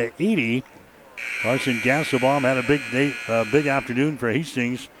 83-80. Carson Gasselbaum had a big afternoon for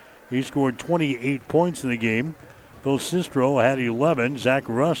Hastings. He scored 28 points in the game. Phil Sistro had 11. Zach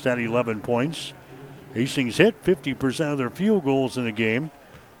Rust had 11 points. Hastings hit 50% of their field goals in the game,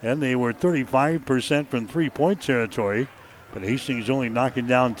 and they were 35% from three-point territory. But Hastings only knocking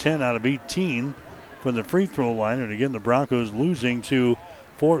down 10 out of 18 from the free throw line. And again, the Broncos losing to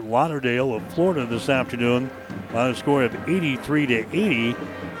Fort Lauderdale of Florida this afternoon by a score of 83-80.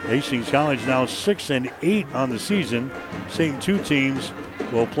 Hastings College now 6-8 on the season. Same two teams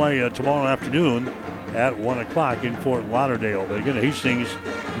will play tomorrow afternoon at 1 o'clock in Fort Lauderdale. But again, Hastings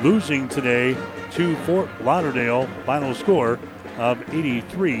losing today to Fort Lauderdale. Final score of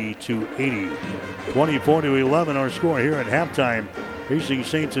 83-80. 24-11 our score here at halftime. Hastings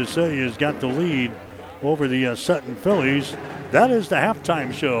St. Cecilia has got the lead over the Sutton Phillies. That is the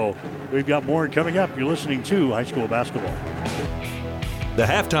halftime show. We've got more coming up. You're listening to High School Basketball. The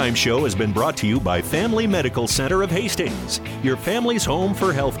halftime show has been brought to you by Family Medical Center of Hastings, your family's home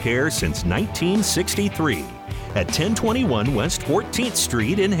for healthcare since 1963 at 1021 West 14th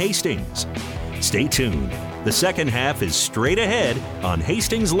Street in Hastings. Stay tuned. The second half is straight ahead on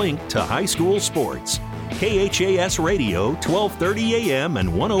Hastings' link to high school sports. KHAS Radio, 1230 AM and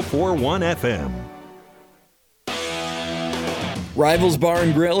 104.1 FM. Rivals Bar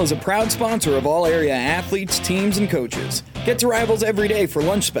and Grill is a proud sponsor of all area athletes, teams, and coaches. Get to Rivals every day for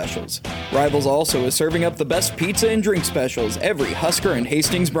lunch specials. Rivals also is serving up the best pizza and drink specials every Husker and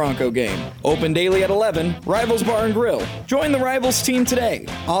Hastings Bronco game. Open daily at 11, Rivals Bar and Grill. Join the Rivals team today.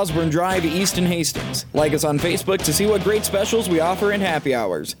 Osborne Drive, East in Hastings. Like us on Facebook to see what great specials we offer in happy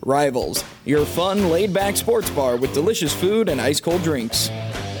hours. Rivals, your fun, laid-back sports bar with delicious food and ice-cold drinks.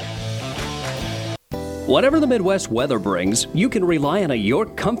 Whatever the Midwest weather brings, you can rely on a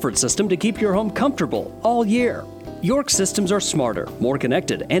York comfort system to keep your home comfortable all year. York systems are smarter, more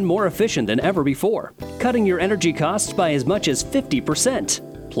connected, and more efficient than ever before, cutting your energy costs by as much as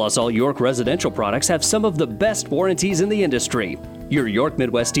 50%. Plus, all York residential products have some of the best warranties in the industry. Your York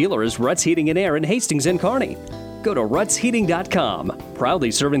Midwest dealer is Ruts Heating and Air in Hastings and Kearney. Go to rutsheating.com,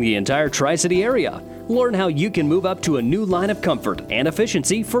 proudly serving the entire Tri-City area. Learn how you can move up to a new line of comfort and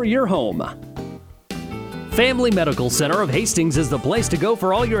efficiency for your home. Family Medical Center of Hastings is the place to go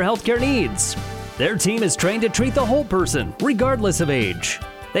for all your healthcare needs. Their team is trained to treat the whole person, regardless of age.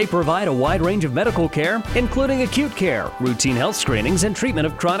 They provide a wide range of medical care, including acute care, routine health screenings, and treatment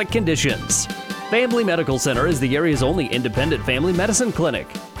of chronic conditions. Family Medical Center is the area's only independent family medicine clinic.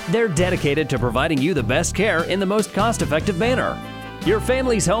 They're dedicated to providing you the best care in the most cost-effective manner. Your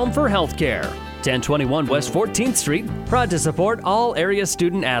family's home for healthcare. 1021 West 14th Street, proud to support all area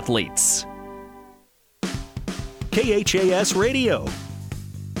student athletes. KHAS Radio.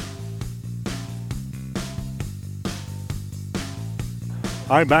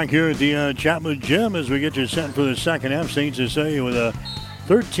 All right, back here at the Chapman Gym as we get you set for the second half. St. Cecilia with a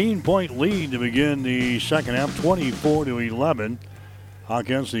 13-point lead to begin the second half, 24-11.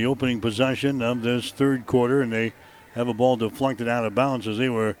 Hawkins, the opening possession of this third quarter, and they have a ball deflected out of bounds as they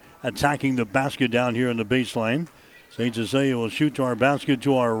were attacking the basket down here in the baseline. St. Cecilia will shoot to our basket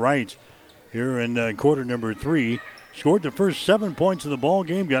to our right here in quarter number 3. Scored the first 7 points of the ball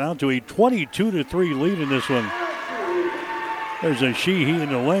game, got out to a 22-3 lead in this one. There's a Sheehy in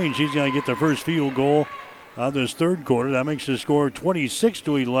the lane. She's going to get the first field goal of this third quarter. That makes the score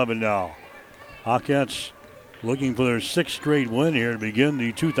 26-11 now. Hawkettes looking for their 6th straight win here to begin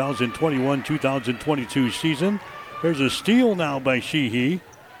the 2021-2022 season. There's a steal now by Sheehy.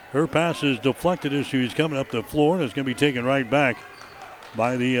 Her pass is deflected as she's coming up the floor, and it's going to be taken right back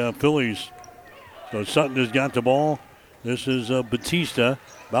by the Phillies. So Sutton has got the ball. This is Batista.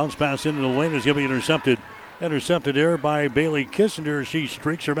 Bounce pass into the lane is going to be intercepted. Intercepted there by Bailey Kissinger. She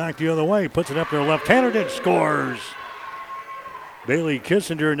streaks her back the other way. Puts it up there left-handed and scores. Bailey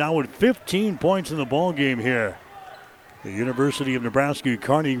Kissinger now with 15 points in the ball game here. The University of Nebraska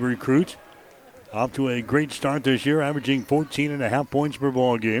Kearney recruit. Off to a great start this year, averaging 14.5 points per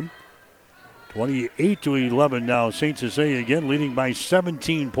ball game. 28-11 now. St. Cecilia again leading by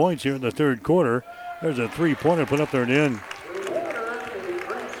 17 points here in the third quarter. There's a three-pointer put up there and in.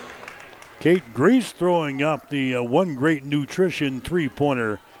 Kate Grease throwing up the One Great Nutrition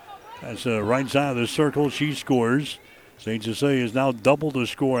three-pointer. That's the right side of the circle. She scores. St. Cecilia has now doubled the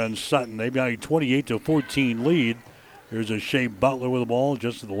score on Sutton. They've got a 28-14 lead. Here's a Shea Butler with the ball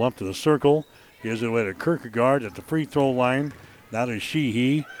just to the left of the circle. Gives it away to Kierkegaard at the free throw line. Now to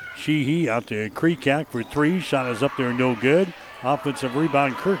Sheehy. Sheehy out to Kreekak for 3. Shot is up there, no good. Offensive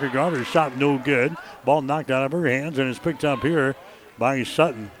rebound, Kierkegaard. Her shot no good. Ball knocked out of her hands and is picked up here by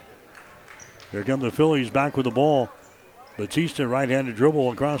Sutton. Here come the Phillies back with the ball. Batista, right-handed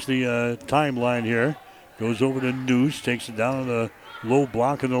dribble across the timeline here. Goes over to Noose, takes it down on the low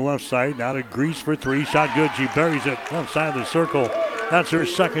block on the left side. Now to Grease for three. Shot good. She buries it left side of the circle. That's her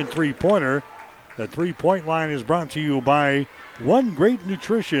second three-pointer. The three-point line is brought to you by One Great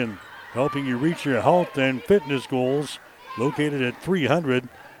Nutrition, helping you reach your health and fitness goals. Located at 300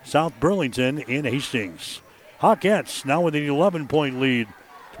 South Burlington in Hastings. Hawkettes now with an 11-point lead.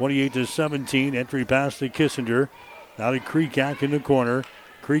 28-17. Entry pass to Kissinger. Now to Kreekak in the corner.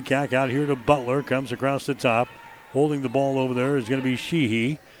 Kreekak out here to Butler. Comes across the top. Holding the ball over there is going to be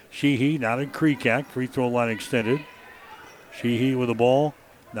Sheehy. Sheehy now to Kreekak. Free throw line extended. Sheehy with the ball.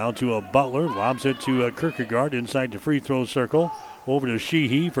 Now to a Butler. Lobs it to a Kierkegaard inside the free throw circle. Over to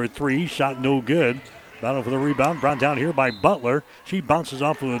Sheehy for three. Shot no good. Battle for the rebound. Brought down here by Butler. She bounces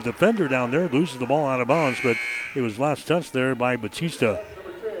off of a defender down there. Loses the ball out of bounds, but it was last touched there by Batista.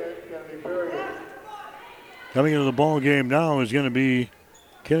 Coming into the ball game now is going to be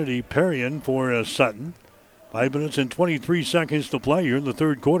Kennedy Perrion for Sutton. 5 minutes and 23 seconds to play here in the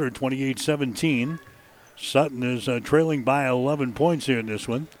third quarter, 28-17. Sutton is trailing by 11 points here in this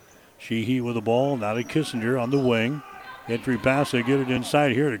one. Sheehy with the ball, now to Kissinger on the wing. Entry pass, they get it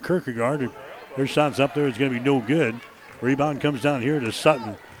inside here to Kierkegaard. Their shot's up there is going to be no good. Rebound comes down here to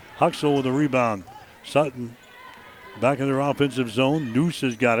Sutton. Huxell with the rebound. Sutton back in their offensive zone. Noose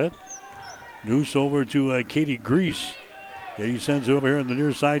has got it. Noose over to Katie Grease. Katie sends it over here on the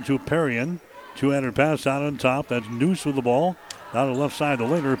near side to Perrion. Two-handed pass out on top. That's Noose with the ball. Down the left side of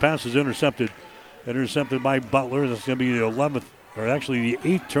the lane. Her pass is intercepted. Intercepted by Butler. That's going to be the 11th, or actually the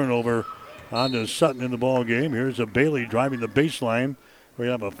 8th turnover on to Sutton in the ball game. Here's a Bailey driving the baseline. We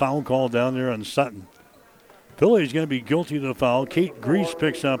have a foul call down there on Sutton. Philly's going to be guilty of the foul. Kate Grease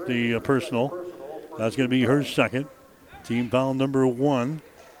picks up the personal. That's going to be her second. Team foul number 1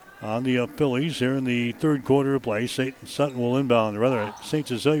 on the Phillies here in the third quarter of play. Sutton will inbound, or rather St.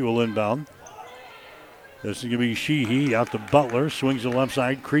 Cecilia will inbound. This is going to be Sheehy out to Butler. Swings the left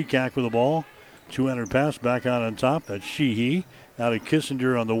side. Kreekak with the ball. 200 pass back out on top. That's Sheehy. Now to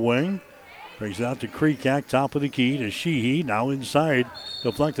Kissinger on the wing. Brings it out to Kreekak, top of the key to Sheehy. Now inside.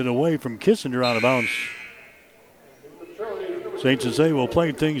 Deflected away from Kissinger out of bounds. St. Cecilia will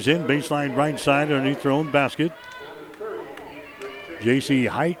play things in. Baseline right side underneath their own basket. J.C.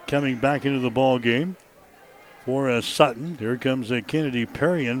 Height coming back into the ball game for Sutton. Here comes Kennedy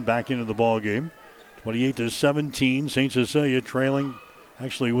Perrion back into the ball game. 28-17. St. Cecilia trailing,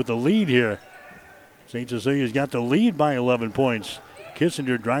 actually with the lead here. St. Cecilia's got the lead by 11 points.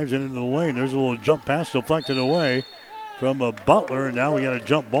 Kissinger drives it into the lane. There's a little jump pass deflected away from a Butler. And now we got a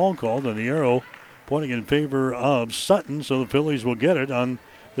jump ball called, and the arrow pointing in favor of Sutton. So the Phillies will get it on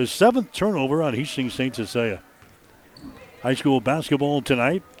the 7th turnover on Hastings St. Cecilia. High school basketball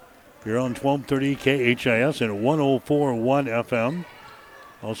tonight. You're on 1230 KHIS and 104.1 FM.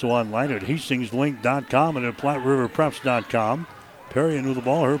 Also online at hastingslink.com and at PlatteRiverPreps.com. Perrion with the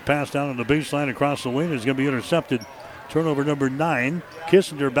ball. Her pass down on the baseline across the lane is going to be intercepted. Turnover number 9.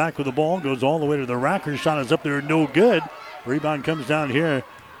 Kissinger back with the ball. Goes all the way to the rack. Her shot is up there. No good. Rebound comes down here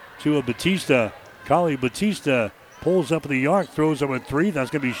to a Batista. Kali Batista pulls up at the arc. Throws up a 3.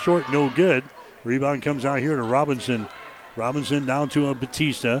 That's going to be short. No good. Rebound comes out here to Robinson. Robinson down to a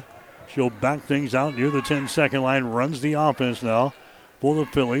Batista. She'll back things out near the 10-second line. Runs the offense now for the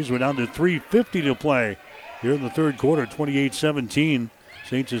Phillies. We're down to 3:50 to play here in the third quarter. 28-17.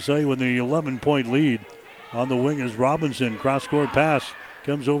 St. Cecilia with the 11-point lead. On the wing is Robinson. Cross-court pass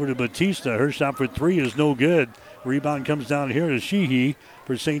comes over to Batista. Her shot for 3 is no good. Rebound comes down here to Sheehy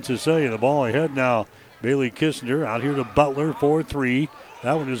for St. Cecilia. The ball ahead now. Bailey Kissinger out here to Butler for 3.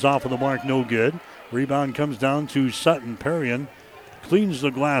 That one is off of the mark. No good. Rebound comes down to Sutton. Perrion cleans the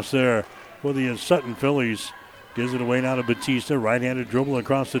glass there for the Sutton Phillies. Gives it away now to Batista. Right-handed dribble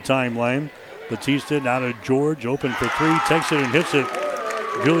across the timeline. Batista now to George. Open for 3. Takes it and hits it.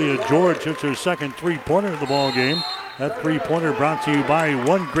 Julia George hits her second three-pointer of the ball game. That three-pointer brought to you by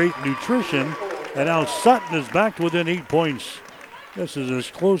One Great Nutrition. And now Sutton is back to within 8 points. This is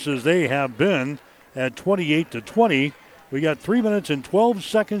as close as they have been at 28-20. We got 3 minutes and 12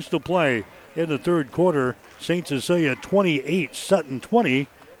 seconds to play in the third quarter. St. Cecilia 28, Sutton 20.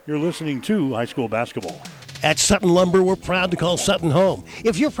 You're listening to high school basketball. At Sutton Lumber, we're proud to call Sutton home.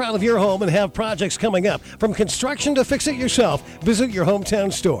 If you're proud of your home and have projects coming up, from construction to fix it yourself, visit your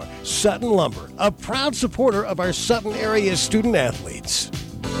hometown store. Sutton Lumber, a proud supporter of our Sutton area student athletes.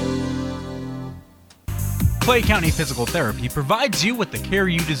 Clay County Physical Therapy provides you with the care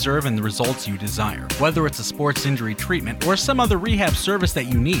you deserve and the results you desire. Whether it's a sports injury treatment or some other rehab service that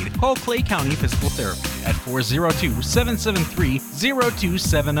you need, call Clay County Physical Therapy at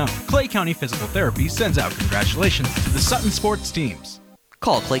 402-773-0270. Clay County Physical Therapy sends out congratulations to the Sutton sports teams.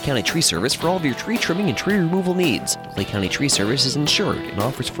 Call Clay County Tree Service for all of your tree trimming and tree removal needs. Clay County Tree Service is insured and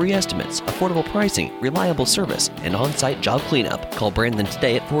offers free estimates, affordable pricing, reliable service, and on-site job cleanup. Call Brandon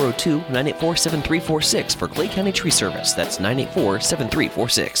today at 402-984-7346 for Clay County Tree Service. That's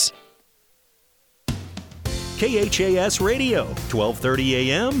 984-7346. KHAS Radio, 1230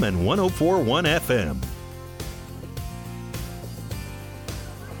 AM and 104.1 FM.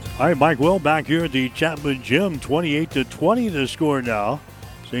 All right, Mike Will back here at the Chapman Gym, 28-20 the score now.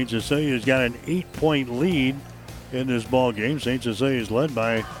 St. Cecilia's got an 8-point lead in this ball game. St. Cecilia's led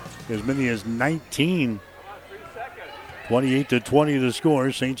by as many as 19. 28-20 the score.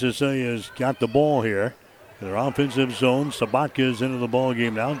 St. Cecilia's got the ball here. In their offensive zone, Sabatka's into the ball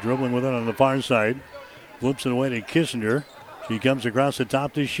game now, dribbling with it on the far side. Flips it away to Kissinger. She comes across the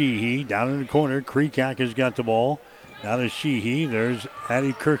top to Sheehy. Down in the corner, Kreekak has got the ball. Now to Sheehy. There's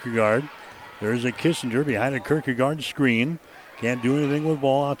Addie Kierkegaard. There's a Kissinger behind a Kierkegaard screen. Can't do anything with the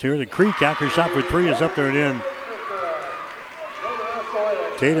ball out here. The Kreekak, her shot for three is up there and in.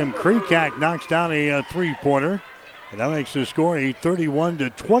 Tatum Kreekak knocks down a three-pointer. And that makes the score a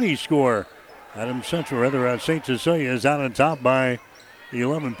 31-20 score. St. Cecilia is out on top by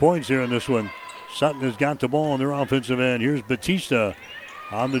 11 points here in this one. Sutton has got the ball on their offensive end. Here's Batista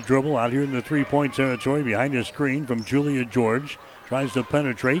on the dribble out here in the three-point territory behind the screen from Julia George. Tries to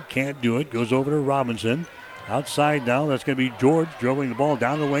penetrate, can't do it. Goes over to Robinson. Outside now, that's going to be George dribbling the ball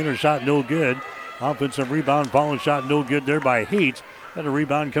down the lane. Her shot no good. Offensive rebound, follow shot no good there by Haight. And the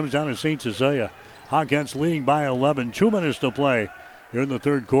rebound comes down to St. Cecilia. Hawkins leading by 11. 2 minutes to play here in the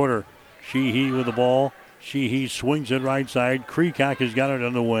third quarter. Sheehy with the ball. Sheehy swings it right side. Kreekak has got it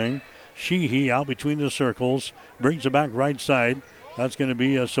on the wing. Sheehy out between the circles. Brings it back right side. That's going to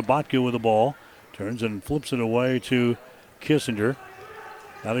be Sabatka with the ball. Turns and flips it away to Kissinger.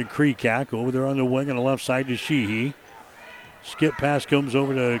 Out of Kreekak over there on the wing on the left side to Sheehy. Skip pass comes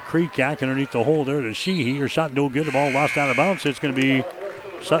over to Kreekak underneath the hole there to Sheehy. Her shot no good. The ball lost out of bounds. It's going to be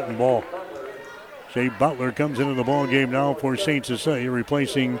Sutton ball. Shea Butler comes into the ball game now for St. Cecilia,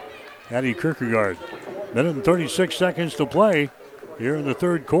 replacing Addie Kierkegaard. Minute and 36 seconds to play here in the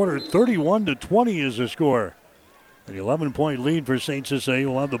third quarter. 31-20 is the score. An 11-point lead for St. Cecilia.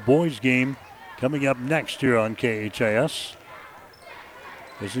 We'll have the boys game coming up next here on KHAS.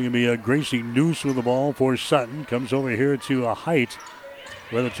 This is going to be a Gracie Noose with the ball for Sutton. Comes over here to a Haight.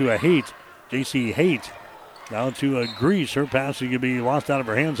 J.C. Haight. Now to a Grease. Her pass is going to be lost out of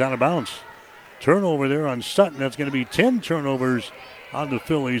her hands, out of bounds. Turnover there on Sutton. That's going to be 10 turnovers on the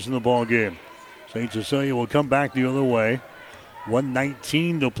Phillies in the ball game. St. Cecilia will come back the other way.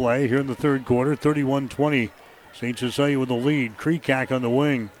 1:19 to play here in the third quarter. 31-20. St. Cecilia with the lead. Kreekak on the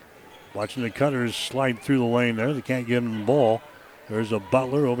wing. Watching the Cutters slide through the lane there. They can't get him the ball. There's a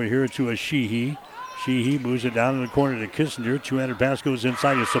Butler over here to a Sheehy. Sheehy moves it down in the corner to Kissinger. Two-handed pass goes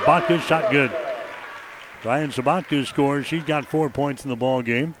inside to Sabatka. Shot good. Ryan Sabatka scores. She's got 4 points in the ball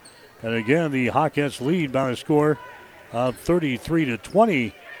game. And again, the Hawkettes lead by a score of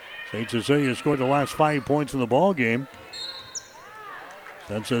 33-20. St. Cecilia scored the last 5 points in the ball game.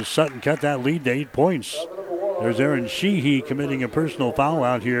 Since Sutton cut that lead to 8 points. There's Aaron Sheehy committing a personal foul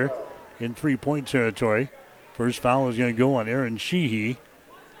out here in three-point territory. First foul is going to go on Aaron Sheehy.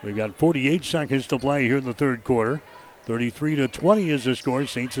 We've got 48 seconds to play here in the third quarter. 33-20 is the score.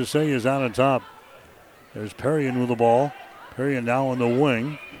 St. Cecilia is out on top. There's Perrion with the ball. Perrion now on the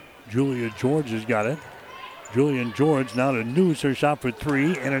wing. Julia George has got it. Julian George now to Noose. Her shot for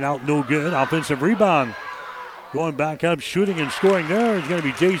three. In and out, no good. Offensive rebound. Going back up, shooting and scoring there is going to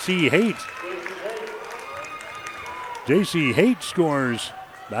be J.C. Haight. J.C. Haight scores.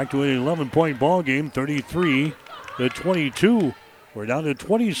 Back to an 11-point ball game, 33-22. We're down to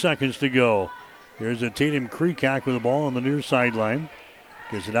 20 seconds to go. Here's a Tatum Kreekak with the ball on the near sideline.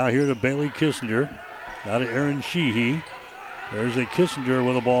 Gets it out here to Bailey Kissinger. Now to Aaron Sheehy. There's a Kissinger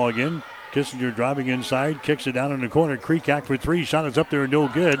with the ball again. Kissinger driving inside, kicks it down in the corner. Kreekak for three. Shot is up there, no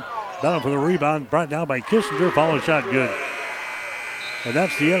good. Down for the rebound, brought down by Kissinger. Follow shot good. And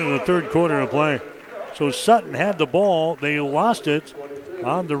that's the end of the third quarter of play. So Sutton had the ball. They lost it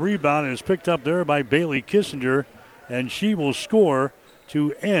on the rebound. And it's picked up there by Bailey Kissinger. And she will score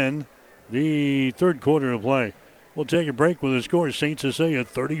to end the third quarter of play. We'll take a break with the score. St. Cecilia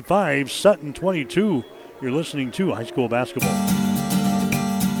 35, Sutton 22. You're listening to high school basketball.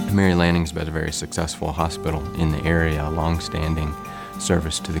 Mary Lanning's been a very successful hospital in the area, a long-standing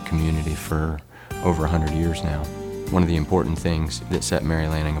service to the community for over 100 years now. One of the important things that set Mary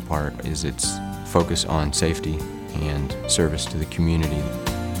Lanning apart is its focus on safety and service to the community.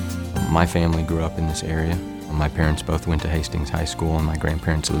 My family grew up in this area. My parents both went to Hastings High School, and my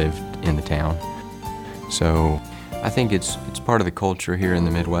grandparents lived in the town. So I think it's part of the culture here in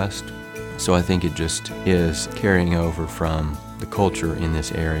the Midwest. So I think it just is carrying over from the culture in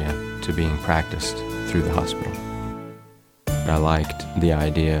this area to being practiced through the hospital. I liked the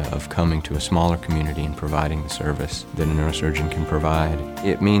idea of coming to a smaller community and providing the service that a neurosurgeon can provide.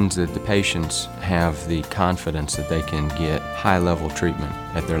 It means that the patients have the confidence that they can get high-level treatment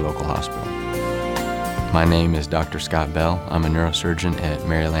at their local hospital. My name is Dr. Scott Bell. I'm a neurosurgeon at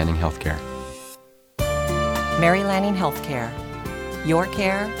Mary Lanning Healthcare. Mary Lanning Healthcare. Your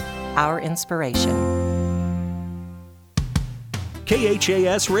care, our inspiration.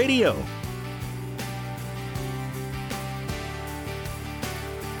 KHAS Radio.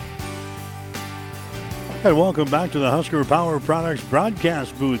 And welcome back to the Husker Power Products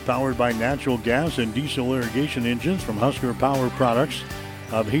broadcast booth, powered by natural gas and diesel irrigation engines from Husker Power Products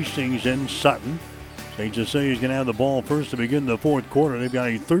of Hastings and Sutton. St. Cecilia is going to have the ball first to begin the fourth quarter. They've got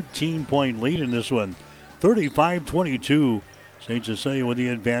a 13-point lead in this one, 35-22. St. Cecilia with the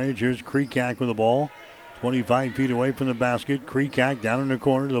advantage. Here's Kreekak with the ball, 25 feet away from the basket. Kreekak down in the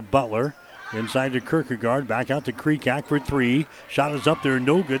corner to Butler. Inside to Kierkegaard, back out to Kreekak for three. Shot is up there,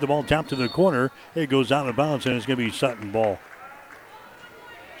 no good. The ball tapped to the corner. It goes out of bounds, and it's going to be Sutton ball.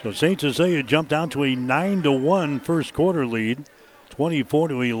 So St. Cecilia jumped out to a 9-1 first quarter lead,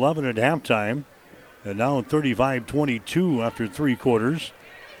 24-11 at halftime, and now 35-22 after three quarters.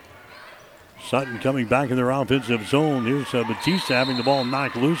 Sutton coming back in their offensive zone. Here's Batista having the ball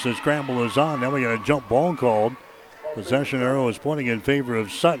knocked loose. The scramble is on. Now we got a jump ball called. Possession arrow is pointing in favor of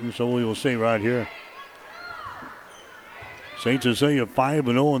Sutton, so we will stay right here. St. Cecilia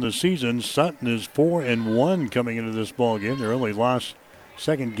 5-0 in the season. Sutton is 4-1 coming into this ball game. Their only lost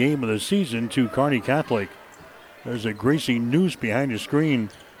second game of the season to Kearney Catholic. There's a Gracie Noose behind the screen.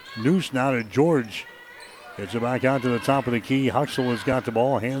 Noose now to George. Gets it back out to the top of the key. Huxell has got the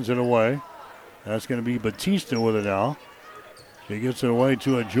ball, hands it away. That's going to be Batista with it now. She gets it away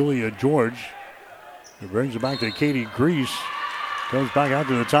to Julia George. He brings it back to Katie Grease. Comes back out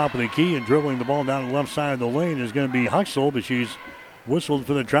to the top of the key and dribbling the ball down the left side of the lane is going to be Huxell, but she's whistled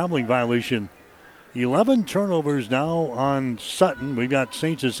for the traveling violation. 11 turnovers now on Sutton. We've got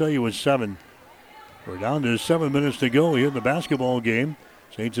St. Cecilia with 7. We're down to 7 minutes to go here in the basketball game.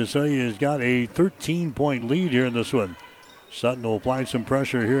 St. Cecilia has got a 13-point lead here in this one. Sutton will apply some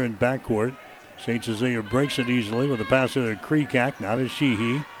pressure here in backcourt. St. Cecilia breaks it easily with a pass to Kreekak, now to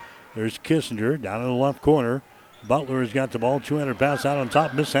Sheehy. There's Kissinger down in the left corner. Butler has got the ball. 200 pass out on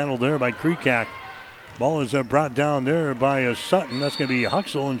top. Mishandled there by Kreekak. Ball is brought down there by Sutton. That's going to be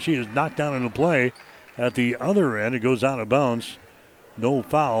Huxell, and she is knocked down into play. At the other end, it goes out of bounds. No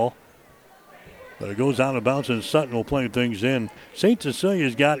foul. But it goes out of bounds, and Sutton will play things in. St.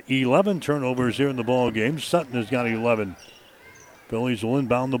 Cecilia's got 11 turnovers here in the ball game. Sutton has got 11. Phillies will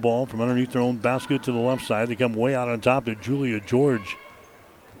inbound the ball from underneath their own basket to the left side. They come way out on top to Julia George.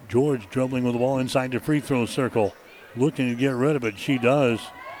 George dribbling with the ball inside the free throw circle. Looking to get rid of it. She does.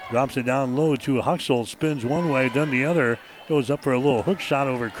 Drops it down low to Huxell. Spins one way, then the other. Goes up for a little hook shot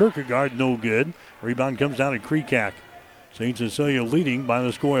over Kierkegaard. No good. Rebound comes down to Kreekak. St. Cecilia leading by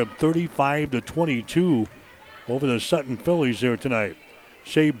the score of 35-22 over the Sutton Phillies here tonight.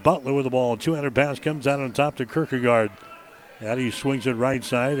 Shea Butler with the ball. 200 pass comes out on top to Kierkegaard. Addie swings it right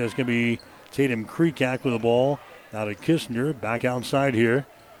side. That's going to be Tatum Kreekak with the ball. Now to Kissinger. Back outside here.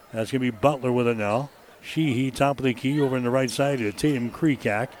 That's going to be Butler with it now. Sheehy, top of the key, over on the right side to Tatum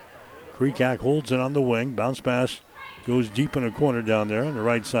Kreekak. Kreekak holds it on the wing. Bounce pass goes deep in the corner down there on the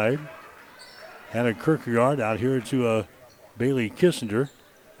right side. Hannah Kierkegaard out here to Bailey Kissinger.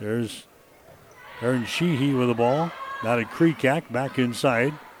 There's Erin Sheehy with the ball. Now to Kreekak, back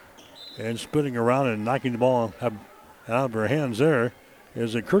inside. And spinning around and knocking the ball out of her hands there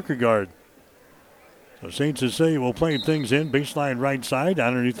is a Kierkegaard. So St. Cecilia will play things in. Baseline right side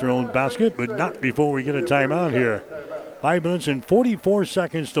underneath their own basket, but not before we get a timeout here. 5 minutes and 44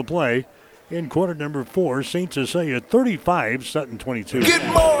 seconds to play in quarter number 4. St. Cecilia 35, Sutton 22. Get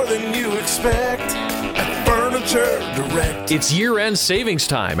more than you expect at Furniture Furniture Direct. It's year-end savings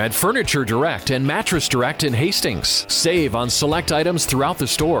time at Furniture Direct and Mattress Direct in Hastings. Save on select items throughout the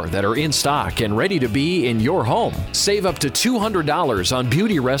store that are in stock and ready to be in your home. Save up to $200 on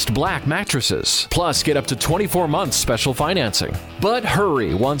Beauty Rest Black mattresses. Plus, get up to 24 months special financing. But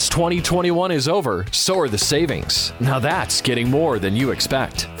hurry, once 2021 is over, so are the savings. Now that's getting more than you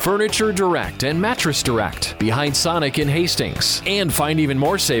expect. Furniture Direct and Mattress Direct behind Sonic in Hastings. And find even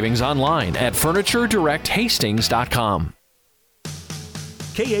more savings online at FurnitureDirectHastings.com.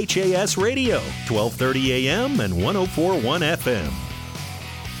 KHAS Radio, 1230 AM and 104.1 FM.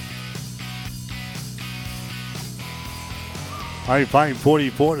 All right,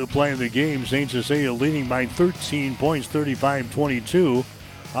 5:44 to play in the game. St. Cecilia leading by 13 points, 35-22.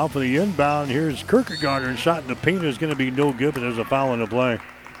 Out for the inbound. Here's Kierkegaard. Shot in the paint is going to be no good, but there's a foul in the play.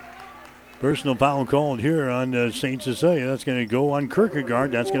 Personal foul called here on St. Cecilia. That's going to go on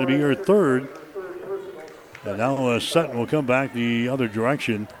Kierkegaard. That's going to be her third. And now Sutton will come back the other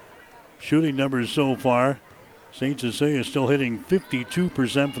direction. Shooting numbers so far. St. Cecilia is still hitting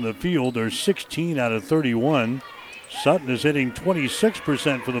 52% from the field. They're 16 out of 31. Sutton is hitting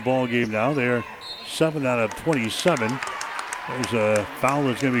 26% for the ball game now. They're 7 out of 27. There's a foul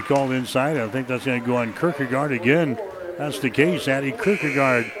that's going to be called inside. I think that's going to go on Kierkegaard again. That's the case. Addie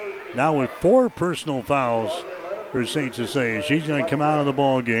Kierkegaard now with 4 personal fouls for St. Cecilia. She's going to come out of the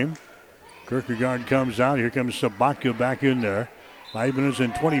ball game. Kierkegaard comes out. Here comes Sabatka back in there. 5 minutes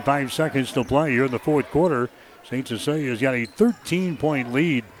and 25 seconds to play here in the fourth quarter. St. Cecilia's got a 13-point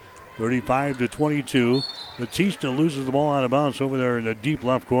lead, 35-22. Batista loses the ball out of bounds over there in the deep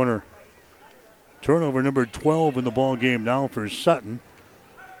left corner. Turnover number 12 in the ball game now for Sutton.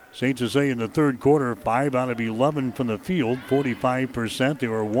 St. Cecilia in the third quarter, 5 out of 11 from the field, 45%. They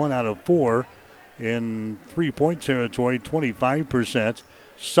were 1 out of 4 in three-point territory, 25%.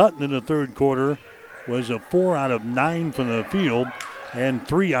 Sutton in the third quarter was a 4 out of 9 from the field and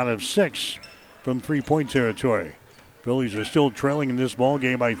 3 out of 6 from three-point territory. Phillies are still trailing in this ball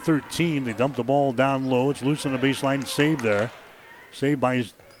game by 13. They dump the ball down low. It's loose on the baseline. Saved there. Saved by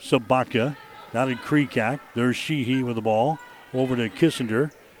Sabatka. Now to Kreekak. There's Sheehy with the ball. Over to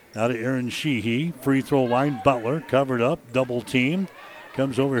Kissinger. Now to Aaron Sheehy. Free throw line. Butler covered up. Double team.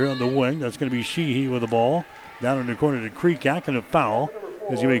 Comes over here on the wing. That's going to be Sheehy with the ball. Down in the corner to Kreekak, and a foul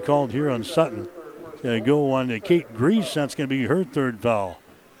is going to be called here on Sutton. It's going to go on to Kate Grease. That's going to be her third foul.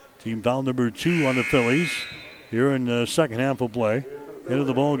 Team foul number 2 on the Phillies here in the second half of play. Into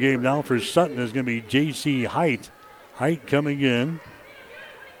the ball game now for Sutton is going to be J.C. Height. Height coming in.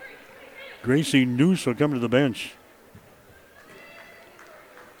 Gracie Noose will come to the bench.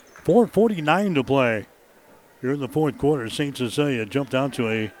 4:49 to play here in the fourth quarter. St. Cecilia jumped out to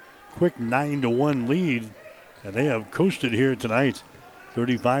a quick 9-1 lead, and they have coasted here tonight.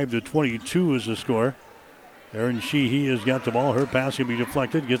 35-22 is the score. Aaron Sheehy has got the ball. Her pass can be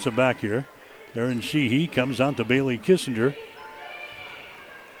deflected. Gets it back here. Aaron Sheehy comes out to Bailey Kissinger.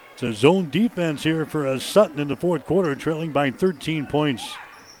 It's a zone defense here for Sutton in the fourth quarter, trailing by 13 points.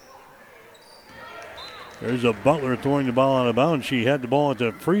 There's a Butler throwing the ball out of bounds. She had the ball at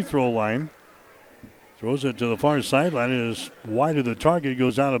the free throw line. Throws it to the far sideline. It is wide of the target. It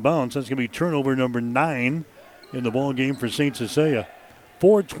goes out of bounds. That's going to be turnover number 9 in the ball game for St. Cecilia.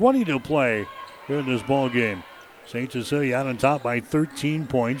 4:20 to play here in this ball game. St. Cecilia out on top by 13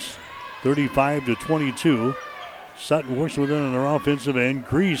 points, 35-22. Sutton works with it on their offensive end.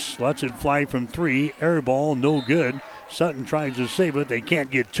 Grease lets it fly from 3. Air ball, no good. Sutton tries to save it. They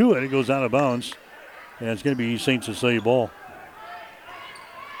can't get to it. It goes out of bounds. And it's going to be St. Cecilia ball.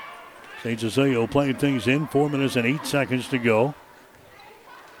 St. Cecilia playing things in. 4 minutes and 8 seconds to go.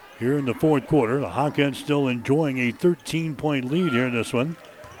 Here in the fourth quarter, the Hawkins still enjoying a 13-point lead here in this one.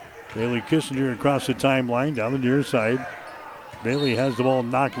 Bailey Kissinger across the timeline down the near side. Bailey has the ball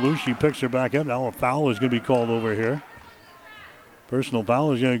knocked loose. She picks her back up. Now a foul is going to be called over here. Personal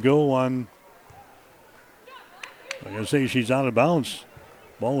foul is going to go on. I'm going to say she's out of bounds.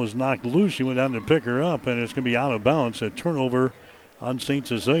 Ball was knocked loose. She went down to pick her up, and it's going to be out of bounds. A turnover on St.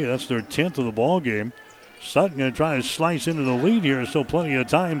 Cecilia. That's their 10th of the ball game. Sutton going to try to slice into the lead here. Still plenty of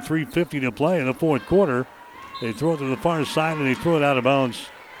time. 3:50 to play in the fourth quarter. They throw it to the far side, and they throw it out of bounds.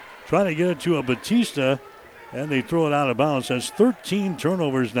 Trying to get it to a Batista, and they throw it out of bounds. That's 13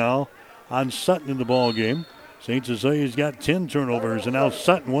 turnovers now on Sutton in the ball game. St. Cecilia's got 10 turnovers, and now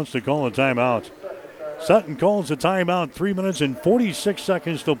Sutton wants to call a timeout. Sutton calls a timeout. 3 minutes and 46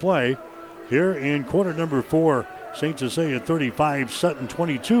 seconds to play here in quarter number 4. St. Cecilia 35, Sutton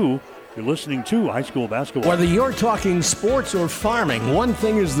 22. You're listening to high school basketball. Whether you're talking sports or farming, one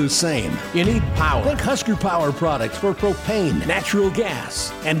thing is the same. You need power. Think Husker Power products for propane, natural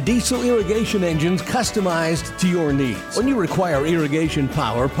gas, and diesel irrigation engines customized to your needs. When you require irrigation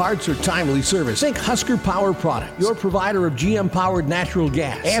power, parts, or timely service, think Husker Power products, your provider of GM-powered natural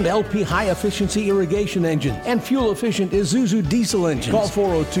gas and LP high-efficiency irrigation engine and fuel-efficient Isuzu diesel engines. Call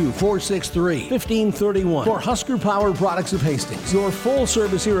 402-463-1531 for Husker Power products of Hastings, your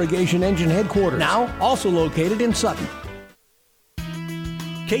full-service irrigation engine headquarters, now also located in Sutton.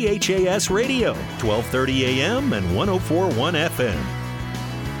 KHAS Radio, 1230 AM and 104.1 FM.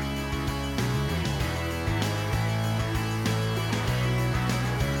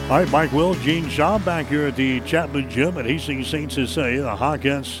 All right, Mike Will, Gene Shaw back here at the Chapman Gym at Hastings St. Cecilia. The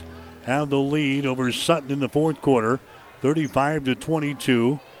Hawkettes have the lead over Sutton in the fourth quarter,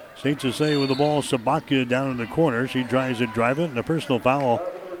 35-22. St. Cecilia with the ball. Sabakia down in the corner. She tries to drive it, and a personal foul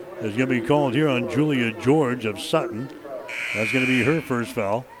is going to be called here on Julia George of Sutton. That's going to be her first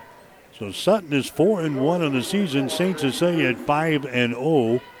foul. So Sutton is 4-1 on the season. St. Cecilia at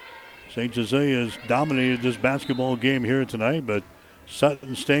 5-0. St. Cecilia has dominated this basketball game here tonight, but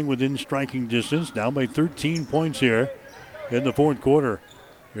Sutton staying within striking distance, down by 13 points here in the fourth quarter.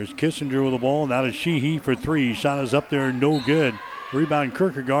 Here's Kissinger with the ball. Now to Sheehy for three. Shot is up there, no good. Rebound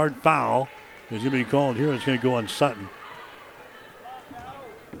Kierkegaard, foul is going to be called here. It's going to go on Sutton.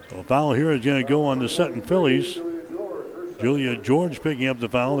 So a foul here is going to go on the Sutton Phillies. Julia George picking up the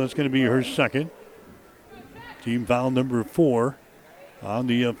foul. That's going to be her second. Team foul number 4 on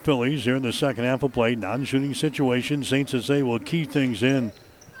the Phillies here in the second half of play. Non-shooting situation. St. Cecilia will key things in.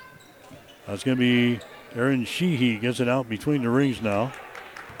 That's going to be Aaron Sheehy. Gets it out between the rings now.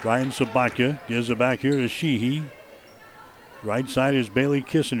 Ryan Sabakia gives it back here to Sheehy. Right side is Bailey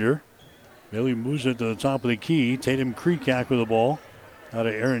Kissinger. Bailey moves it to the top of the key. Tatum Kreekak with the ball. Out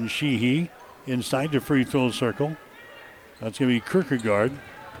of Aaron Sheehy. Inside the free throw circle. That's going to be Kierkegaard.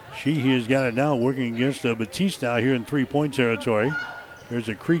 Sheehy has got it now working against Batista out here in three-point territory. There's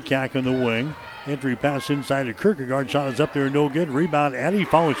a Kreekak on the wing. Entry pass inside to Kierkegaard. Shot is up there, no good. Rebound, Addie.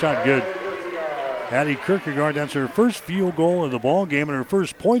 Follow shot, good. Addie Kierkegaard, that's her first field goal of the ball game and her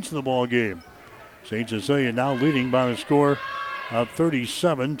first points in the ball game. St. Cecilia now leading by a score of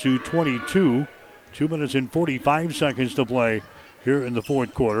 37-22. 2 minutes and 45 seconds to play here in the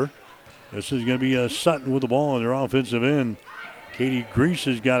fourth quarter. This is going to be Sutton with the ball on their offensive end. Katie Grease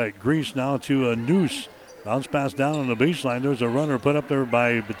has got it. Grease now to a Noose. Bounce pass down on the baseline. There's a runner put up there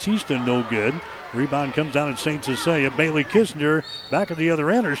by Batista, no good. Rebound comes down at St. Cecilia. Bailey Kissinger back at the other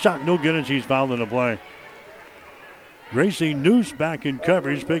end. Her shot no good, and she's fouled in the play. Gracie Noose back in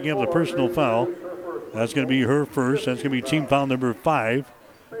coverage, picking up the personal foul. That's going to be her first. That's going to be team foul number 5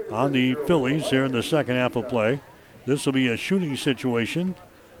 on the Phillies here in the second half of play. This will be a shooting situation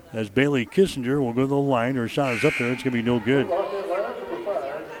as Bailey Kissinger will go to the line. Her shot is up there. It's going to be no good.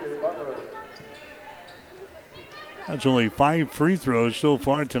 That's only 5 free throws so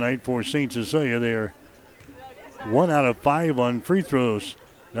far tonight for St. Cecilia. They are 1 out of 5 on free throws.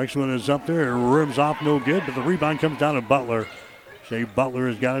 Next one is up there. It rims off, no good, but the rebound comes down to Butler. Shea Butler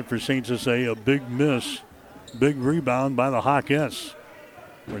has got it for St. Cecilia. A big miss. Big rebound by the Hawkettes.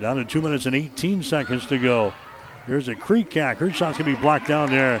 We're down to 2 minutes and 18 seconds to go. Here's a Kreekak. Her shot's going to be blocked down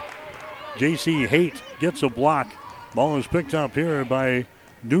there. J.C. Haight gets a block. Ball is picked up here by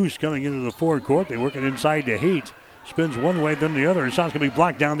Noose coming into the forecourt. They work it inside to Haight. Spins one way, then the other. His shot's going to be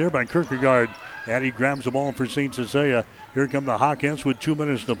blocked down there by Kierkegaard. Addie grabs the ball for St. Cecilia. Here come the Hawkettes with 2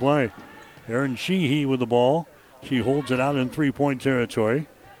 minutes to play. Aaron Sheehy with the ball. She holds it out in three-point territory.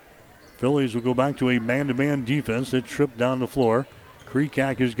 Phillies will go back to a man-to-man defense that tripped down the floor.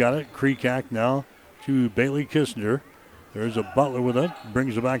 Kreekak has got it. Kreekak now to Bailey Kissinger. There's a Butler with it.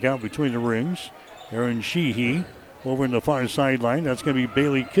 Brings it back out between the rings. Aaron Sheehy over in the far sideline. That's going to be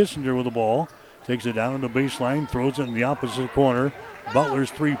Bailey Kissinger with the ball. Takes it down on the baseline. Throws it in the opposite corner.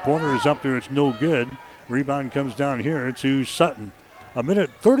 Butler's three-pointer is up there. It's no good. Rebound comes down here to Sutton.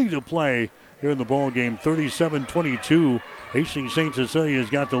 1:30 to play here in the ball game. 37-22. Hastings St. Cecilia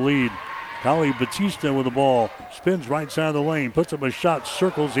has got the lead. Kali Batista with the ball. Spins right side of the lane. Puts up a shot.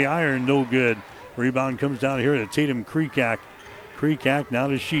 Circles the iron. No good. Rebound comes down here to Tatum Kreekak. Kreekak now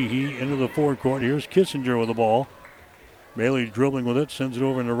to Sheehy into the forecourt. Here's Kissinger with the ball. Bailey dribbling with it. Sends it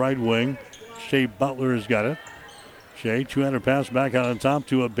over in the right wing. Shea Butler has got it. Shea, 200 pass back out on top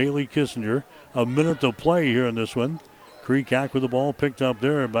to a Bailey Kissinger. A minute to play here in this one. Kreekak with the ball picked up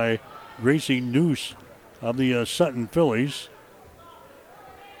there by Gracie Noose of the Sutton Phillies.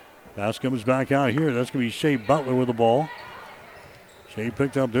 Pass comes back out here. That's going to be Shea Butler with the ball. Shea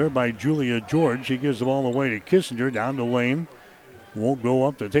picked up there by Julia George. She gives the ball away to Kissinger down the lane. Won't go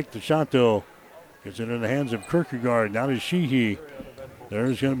up to take the shot, though. Gets it in the hands of Kierkegaard. Now to Sheehy.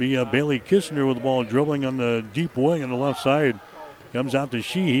 There's going to be Bailey Kissinger with the ball dribbling on the deep wing on the left side. Comes out to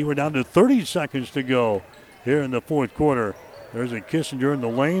Sheehy. We're down to 30 seconds to go here in the fourth quarter. There's a Kissinger in the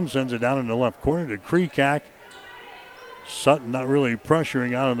lane. Sends it down in the left corner to Kreekak. Sutton not really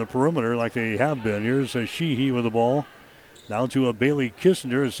pressuring out on the perimeter like they have been. Here's a Sheehy with the ball. Now to a Bailey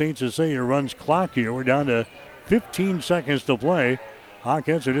Kissinger as St. Cecilia runs clock here. We're down to 15 seconds to play.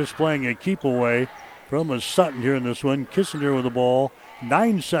 Hawkins are just playing a keep away from a Sutton here in this one. Kissinger with the ball.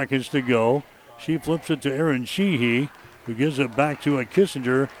 9 seconds to go. She flips it to Aaron Sheehy, who gives it back to a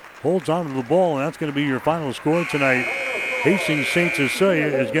Kissinger. Holds on to the ball, and that's going to be your final score tonight. Hastings St. Cecilia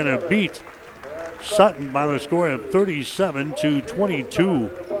is going to beat Sutton by the score of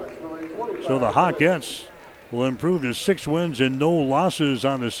 37-22. So the Hawkettes will improve to 6 wins and no losses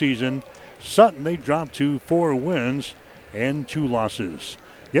on the season. Sutton, they drop to 4 wins and 2 losses.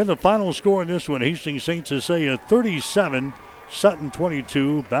 Yeah, the final score in this one, Hastings St. Cecilia 37, Sutton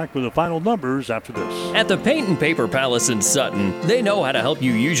 22. Back with the final numbers after this. At the Paint and Paper Palace in Sutton, they know how to help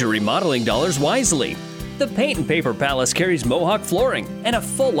you use your remodeling dollars wisely. The Paint and Paper Palace carries Mohawk flooring and a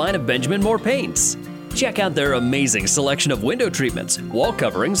full line of Benjamin Moore paints. Check out their amazing selection of window treatments, wall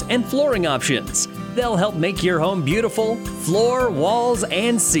coverings, and flooring options. They'll help make your home beautiful, floor, walls,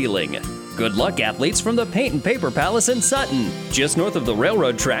 and ceiling. Good luck, athletes, from the Paint and Paper Palace in Sutton. Just north of the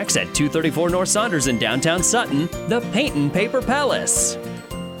railroad tracks at 234 North Saunders in downtown Sutton, the Paint and Paper Palace.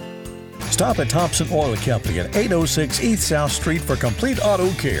 Stop at Thompson Oil Company at 806 East South Street for complete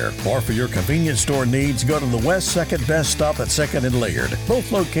auto care. Or for your convenience store needs, go to the West 2nd Best Stop at 2nd and Laird.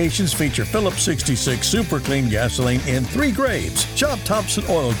 Both locations feature Phillips 66 Super Clean gasoline in 3 grades. Shop Thompson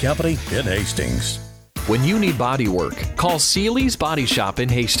Oil Company in Hastings. When you need body work, call Seeley's Body Shop in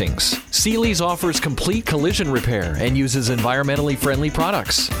Hastings. Seeley's offers complete collision repair and uses environmentally friendly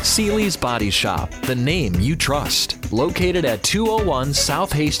products. Seeley's Body Shop, the name you trust. Located at 201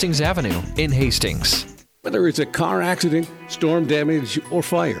 South Hastings Avenue in Hastings. Whether it's a car accident, storm damage, or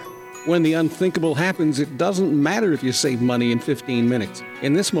fire, when the unthinkable happens, it doesn't matter if you save money in 15 minutes.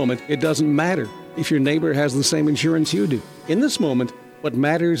 In this moment, it doesn't matter if your neighbor has the same insurance you do. In this moment, what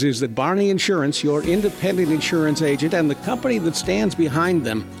matters is that Barney Insurance, your independent insurance agent, and the company that stands behind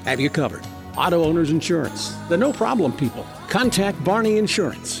them have you covered. Auto Owners Insurance, the no-problem people. Contact Barney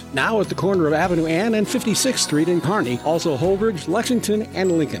Insurance, now at the corner of Avenue Ann and 56th Street in Kearney, also Holdridge, Lexington,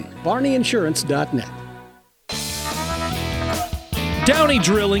 and Lincoln. BarneyInsurance.net. Downey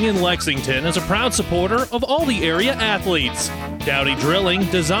Drilling in Lexington is a proud supporter of all the area athletes. Downey Drilling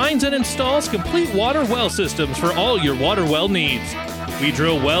designs and installs complete water well systems for all your water well needs. We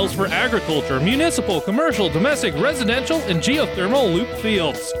drill wells for agriculture, municipal, commercial, domestic, residential, and geothermal loop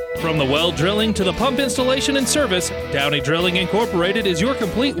fields. From the well drilling to the pump installation and service, Downey Drilling Incorporated is your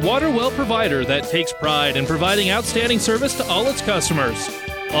complete water well provider that takes pride in providing outstanding service to all its customers.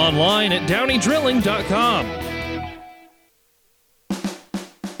 Online at downeydrilling.com.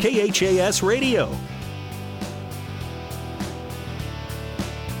 KHAS Radio.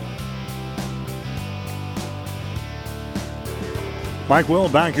 Mike Will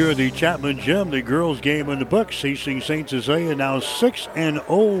back here at the Chapman Gym. The girls' game in the books. Hastings St. Cecilia now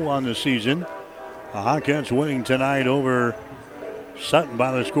 6-0 on the season. The Hawkins winning tonight over Sutton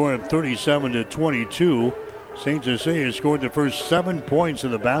by the score of 37-22. St. Cecilia scored the first 7 points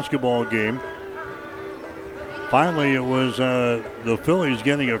in the basketball game. Finally, it was the Phillies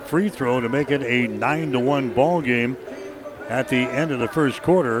getting a free throw to make it a 9-1 ball game at the end of the first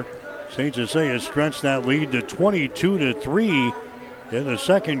quarter. St. Cecilia stretched that lead to 22-3 in the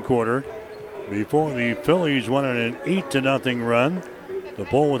second quarter before the Phillies went on an 8-0 run. The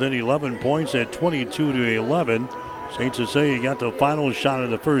Bull within 11 points at 22-11. St. Cecilia got the final shot of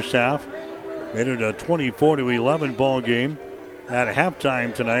the first half. Made it a 24-11 ball game at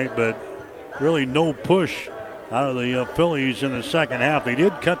halftime tonight, but really no push out of the Phillies in the second half. They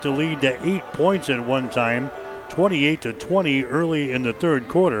did cut the lead to 8 points at one time, 28-20 early in the third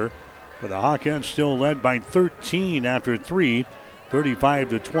quarter, but the Hawkins still led by 13 after 3,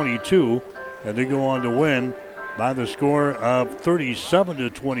 35-22, and they go on to win by the score of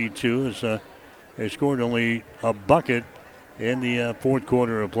 37-22 as they scored only a bucket in the fourth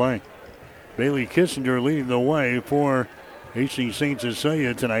quarter of play. Bailey Kissinger leading the way for Hastings St.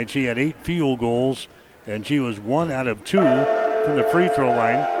 Cecilia tonight. She had 8 field goals, and she was 1 out of 2 from the free throw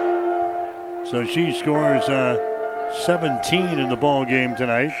line. So she scores 17 in the ball game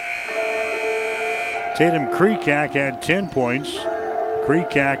tonight. Tatum Kreekak had 10 points.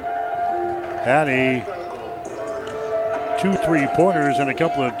 Kreekak had 2 3-pointers and a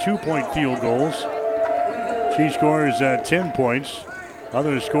couple of 2-point field goals. She She scores 10 points.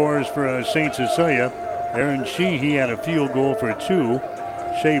 Other scores for St. Cecilia. Aaron Sheehy had a field goal for 2.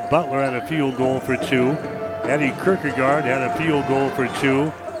 Shea Butler had a field goal for 2. Eddie Kierkegaard had a field goal for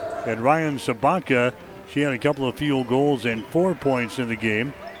 2. And Ryan Sabatka, she had a couple of field goals and 4 points in the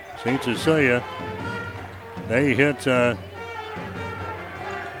game. St. Cecilia, they hit, they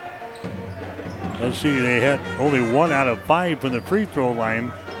hit only 1 out of 5 from the free throw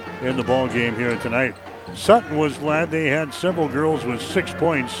line in the ball game here tonight. Sutton was led. They had several girls with 6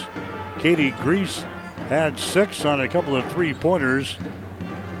 points. Katie Grease had 6 on a couple of three-pointers.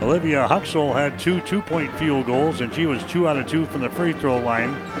 Olivia Huxell had 2 two-point field goals, and she was 2 out of 2 from the free throw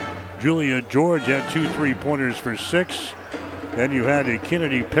line. Julia George had 2 three-pointers for 6. Then you had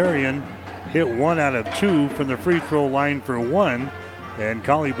Kennedy Perrion hit 1 out of 2 from the free throw line for 1. And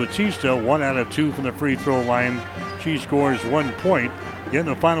Kali Batista 1 out of 2 from the free throw line. She scores 1 point. Again,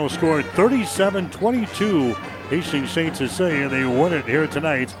 the final score 37-22. Hastings St. Cecilia, they won it here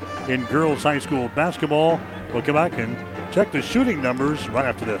tonight in girls high school basketball. We'll come back and check the shooting numbers right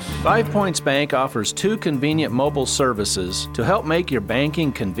after this. 5 Points Bank offers 2 convenient mobile services to help make your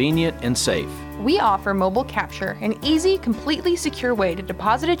banking convenient and safe. We offer Mobile Capture, an easy, completely secure way to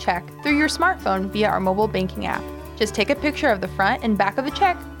deposit a check through your smartphone via our mobile banking app. Just take a picture of the front and back of the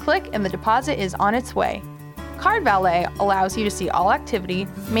check, click, and the deposit is on its way. Card Valet allows you to see all activity,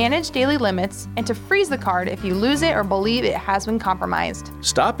 manage daily limits, and to freeze the card if you lose it or believe it has been compromised.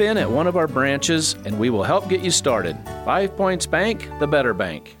 Stop in at one of our branches and we will help get you started. 5 Points Bank, the better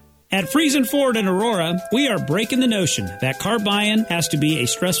bank. At Friesen Ford in Aurora, we are breaking the notion that car buying has to be a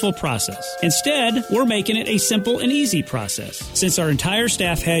stressful process. Instead, we're making it a simple and easy process, since our entire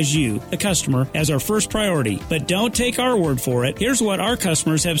staff has you, the customer, as our first priority. But don't take our word for it. Here's what our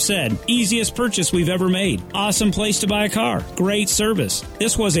customers have said. Easiest purchase we've ever made. Awesome place to buy a car. Great service.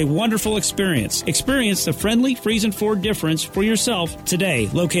 This was a wonderful experience. Experience the friendly Friesen Ford difference for yourself today.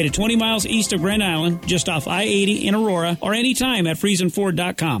 Located 20 miles east of Grand Island, just off I-80 in Aurora, or anytime at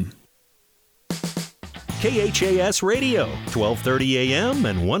FriesenFord.com. KHAS Radio, 1230 AM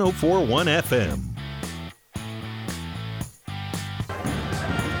and 104.1 FM.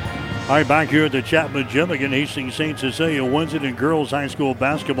 All right, back here at the Chapman Gym again. Hastings St. Cecilia wins it in girls high school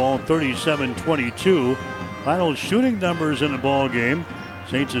basketball 37-22. Final shooting numbers in the ball game.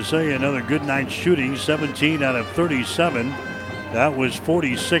 St. Cecilia another good night shooting, 17 out of 37. That was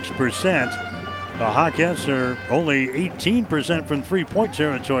 46%. The Hawkettes are only 18% from three-point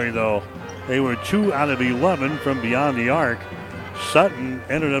territory, though. They were 2 out of 11 from beyond the arc. Sutton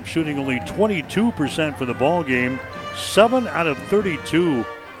ended up shooting only 22% for the ball game, 7 out of 32.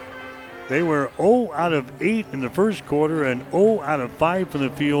 They were 0 out of 8 in the first quarter and 0 out of 5 from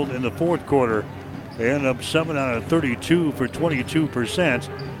the field in the fourth quarter. They ended up 7 out of 32 for 22%.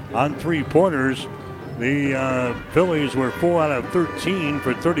 On three-pointers, the Phillies were 4 out of 13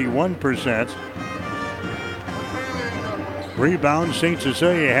 for 31%. Rebounds, St.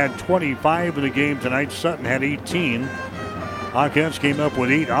 Cecilia had 25 in the game tonight. Sutton had 18. Hawkettes came up with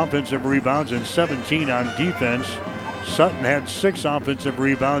 8 offensive rebounds and 17 on defense. Sutton had 6 offensive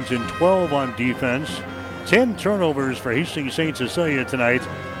rebounds and 12 on defense. 10 turnovers for Hastings St. Cecilia tonight.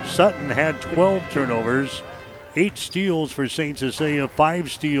 Sutton had 12 turnovers. 8 steals for St. Cecilia,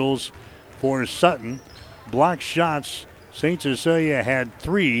 5 steals for Sutton. Block shots, St. Cecilia had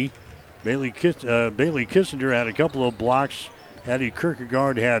 3. Bailey Kissinger had a couple of blocks. Eddie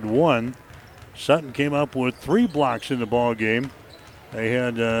Kierkegaard had 1. Sutton came up with 3 blocks in the ball game. They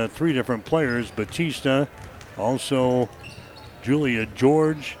had 3 different players. Batista, also Julia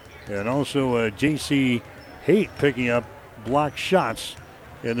George, and also J.C. Haight picking up block shots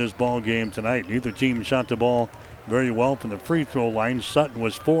in this ball game tonight. Neither team shot the ball very well from the free throw line. Sutton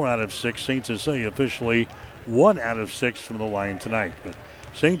was 4 out of 6. St. Cecilia officially 1 out of 6 from the line tonight. But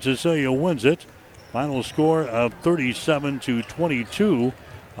St. Cecilia wins it. Final score of 37-22.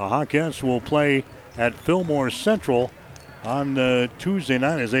 The Hawkettes will play at Fillmore Central on Tuesday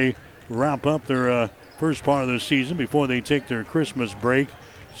night as they wrap up their first part of the season before they take their Christmas break.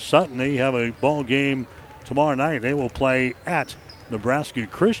 Sutton, they have a ball game tomorrow night. They will play at Nebraska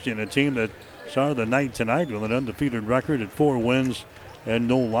Christian, a team that started the night tonight with an undefeated record at 4 wins and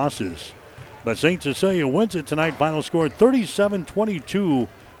no losses. But St. Cecilia wins it tonight. Final score 37-22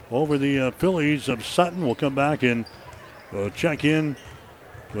 over the Phillies of Sutton. We'll come back and check in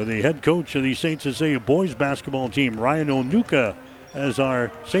with the head coach of the St. Cecilia boys basketball team, Ryan Onuka, as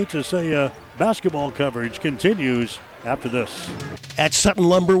our St. Cecilia basketball coverage continues after this. At Sutton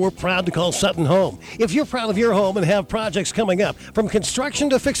Lumber, we're proud to call Sutton home. If you're proud of your home and have projects coming up, from construction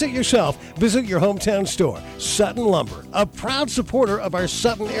to fix it yourself, visit your hometown store. Sutton Lumber, a proud supporter of our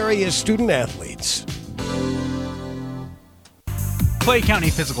Sutton area student athletes. Clay County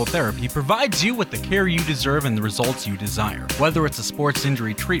Physical Therapy provides you with the care you deserve and the results you desire. Whether it's a sports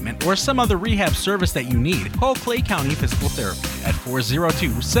injury treatment or some other rehab service that you need, call Clay County Physical Therapy at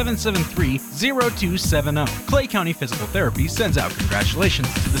 402-773-0270. Clay County Physical Therapy sends out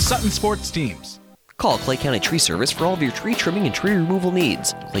congratulations to the Sutton sports teams. Call Clay County Tree Service for all of your tree trimming and tree removal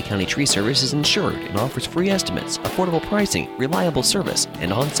needs. Clay County Tree Service is insured and offers free estimates, affordable pricing, reliable service,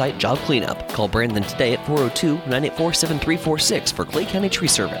 and on-site job cleanup. Call Brandon today at 402-984-7346 for Clay County Tree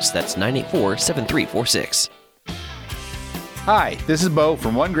Service. That's 984-7346. Hi, this is Bo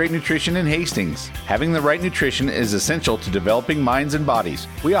from One Great Nutrition in Hastings. Having the right nutrition is essential to developing minds and bodies.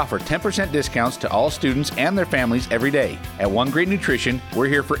 We offer 10% discounts to all students and their families every day. At One Great Nutrition, we're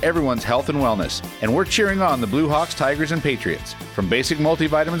here for everyone's health and wellness, and we're cheering on the Blue Hawks, Tigers, and Patriots. From basic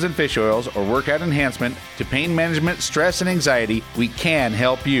multivitamins and fish oils or workout enhancement to pain management, stress, and anxiety, we can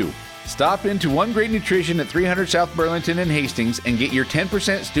help you. Stop into One Great Nutrition at 300 South Burlington in Hastings and get your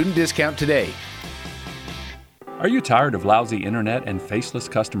 10% student discount today. Are you tired of lousy internet and faceless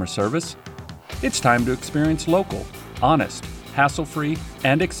customer service? It's time to experience local, honest, hassle-free,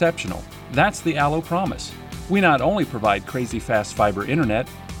 and exceptional. That's the Allo Promise. We not only provide crazy fast fiber internet,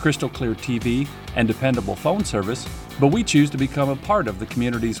 crystal clear TV, and dependable phone service, but we choose to become a part of the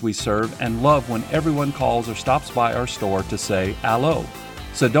communities we serve and love when everyone calls or stops by our store to say Allo.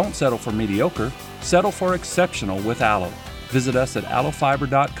 So don't settle for mediocre, settle for exceptional with Allo. Visit us at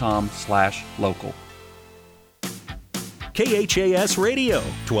allofiber.com/local. KHAS Radio,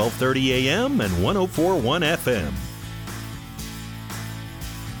 1230 AM and 104.1 FM.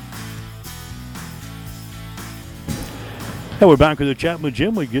 Hey, we're back with the chat with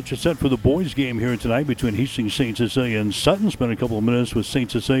Jim. We get you set for the boys' game here tonight between Hastings St. Cecilia and Sutton. Spent a couple of minutes with St.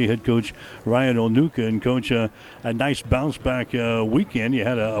 Cecilia head coach Ryan Onuka. And, Coach, a nice bounce-back weekend. You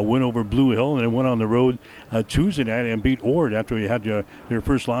had a win over Blue Hill and then went on the road Tuesday night and beat Ord after you had your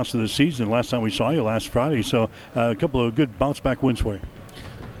first loss of the season. Last time we saw you last Friday. So a couple of good bounce-back wins for you.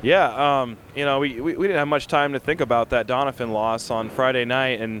 Yeah, we didn't have much time to think about that Donovan loss on Friday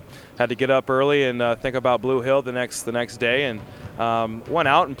night, and had to get up early and think about Blue Hill the next day, and went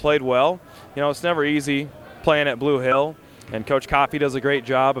out and played well. It's never easy playing at Blue Hill, and Coach Coffey does a great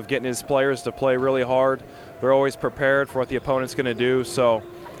job of getting his players to play really hard. They're always prepared for what the opponent's going to do, so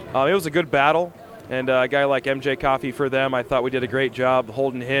it was a good battle. And a guy like MJ Coffey for them, I thought we did a great job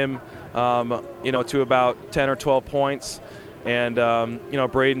holding him, to about 10 or 12 points. And,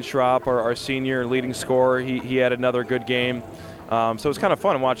 Braden Schropp, our senior leading scorer, he had another good game. So it was kind of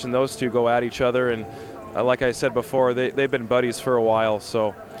fun watching those two go at each other. And like I said before, they've been buddies for a while.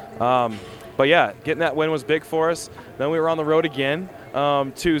 So, but, yeah, getting that win was big for us. Then we were on the road again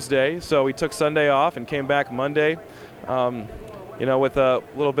Tuesday. So we took Sunday off and came back Monday, with a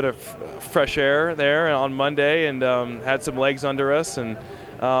little bit of fresh air there on Monday, and had some legs under us, and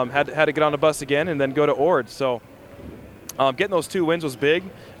had to get on the bus again and then go to Ord. So getting those two wins was big.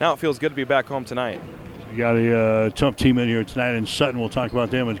 Now it feels good to be back home tonight. You got a tough team in here tonight in Sutton. We'll talk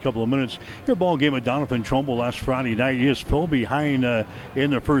about them in a couple of minutes. Your ball game with Donovan Trumbull last Friday night. You just fell behind in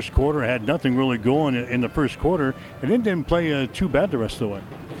the first quarter, had nothing really going in the first quarter, and then didn't play too bad the rest of the way.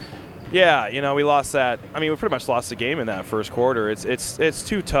 Yeah, we lost that. We pretty much lost the game in that first quarter. It's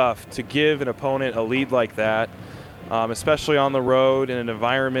too tough to give an opponent a lead like that, especially on the road in an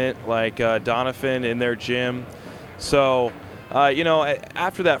environment like Donovan in their gym. So,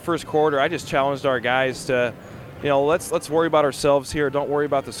 after that first quarter, I just challenged our guys to, let's worry about ourselves here. Don't worry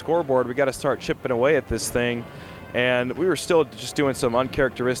about the scoreboard. We got to start chipping away at this thing. And we were still just doing some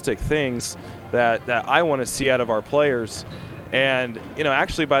uncharacteristic things that I want to see out of our players. And,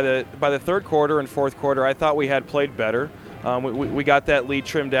 actually by the third quarter and fourth quarter, I thought we had played better. We got that lead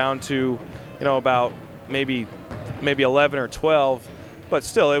trimmed down to, about maybe 11 or 12. But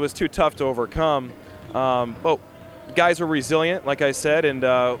still, it was too tough to overcome. But guys were resilient, like I said,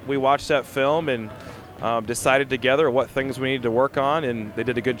 and we watched that film and decided together what things we needed to work on, and they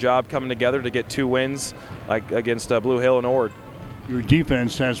did a good job coming together to get two wins against Blue Hill and Ord. Your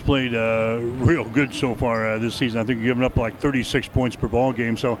defense has played real good so far this season. I think you've given up like 36 points per ball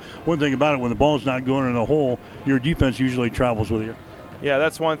game. So one thing about it, when the ball's not going in a hole, your defense usually travels with you. Yeah,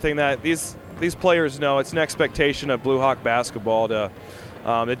 that's one thing that these players know. It's an expectation of Blue Hawk basketball. The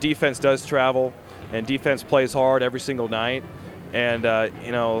defense does travel. And defense plays hard every single night. And,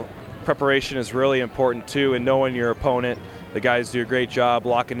 preparation is really important, too, and knowing your opponent. The guys do a great job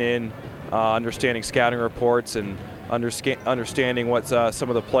locking in, understanding scouting reports, and understanding what some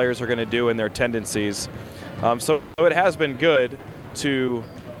of the players are going to do and their tendencies. So it has been good to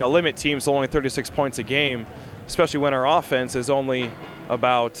limit teams to only 36 points a game, especially when our offense is only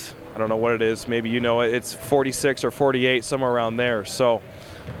about I don't know what it is. Maybe it's 46 or 48, somewhere around there. So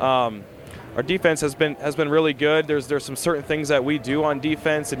our defense has been really good. There's some certain things that we do on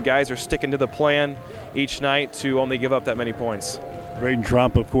defense, and guys are sticking to the plan each night to only give up that many points. Braden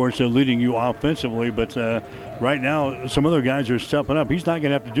Trump, of course, leading you offensively, but right now some other guys are stepping up. He's not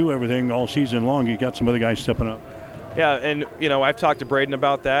going to have to do everything all season long. You got some other guys stepping up. Yeah, and I've talked to Braden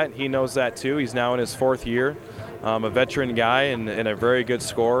about that. He knows that too. He's now in his 4th year. A veteran guy and a very good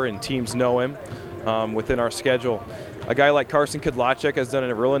scorer, and teams know him within our schedule. A guy like Carson Kudlacek has done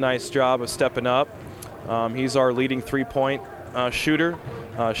a really nice job of stepping up. He's our leading 3-point shooter,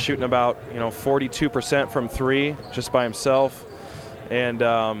 shooting about 42% from 3 just by himself. And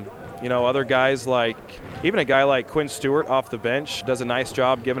other guys even a guy like Quinn Stewart off the bench does a nice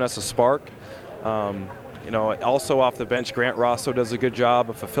job giving us a spark. Also off the bench, Grant Rosso does a good job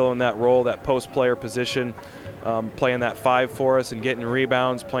of fulfilling that role, that post player position, playing that 5 for us and getting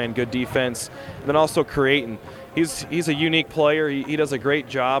rebounds, playing good defense, and then also creating. He's a unique player. He does a great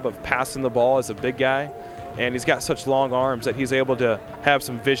job of passing the ball as a big guy, and he's got such long arms that he's able to have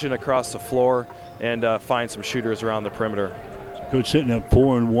some vision across the floor and find some shooters around the perimeter. Coach, sitting at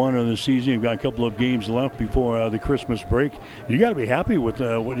 4-1 on the season. You've got a couple of games left before the Christmas break. You got to be happy with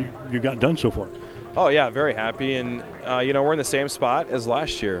what you got done so far. Oh yeah, very happy, and we're in the same spot as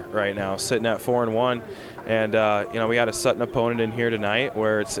last year right now, sitting at 4-1, and we got a Sutton opponent in here tonight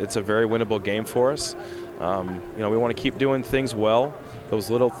where it's a very winnable game for us. We want to keep doing things well, those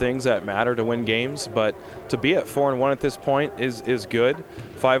little things that matter to win games, but to be at 4-1 at this point is good.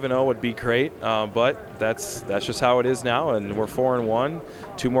 5-0 would be great, but that's just how it is now, and we're 4-1.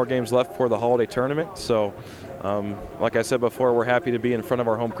 2 more games left before the holiday tournament, so like I said before, we're happy to be in front of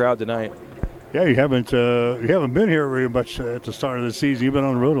our home crowd tonight. Yeah, you haven't been here very much at the start of the season. You've been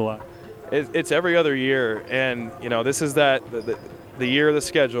on the road a lot. It's every other year, and this is the year of the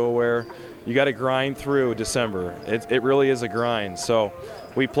schedule where you got to grind through December. It really is a grind. So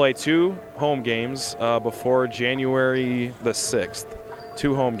we play 2 home games before January the 6th.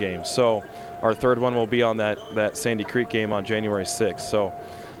 2 home games. So our 3rd one will be on that Sandy Creek game on January 6th. So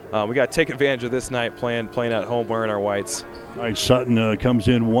we got to take advantage of this night playing at home wearing our whites. All right, Sutton comes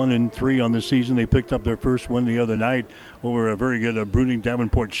in 1-3 on the season. They picked up their first win the other night over a very good Bruning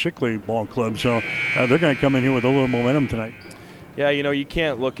Davenport Shickley ball club. So they're going to come in here with a little momentum tonight. Yeah, you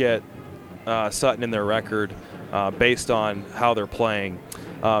can't look at Sutton and their record based on how they're playing.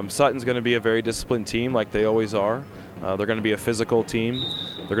 Sutton's going to be a very disciplined team like they always are. They're going to be a physical team.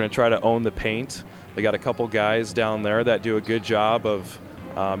 They're going to try to own the paint. They got a couple guys down there that do a good job of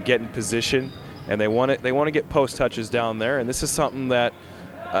getting position, and they want to get post touches down there. And this is something that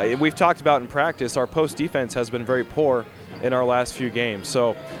we've talked about in practice. Our post defense has been very poor in our last few games.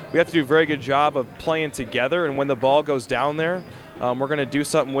 So we have to do a very good job of playing together, and when the ball goes down there, we're going to do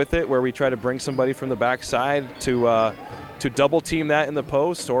something with it where we try to bring somebody from the backside to double team that in the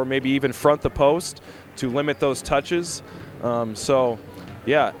post, or maybe even front the post to limit those touches.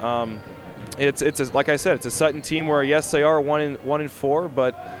 It's like I said, it's a Sutton team where yes, they are 1-4,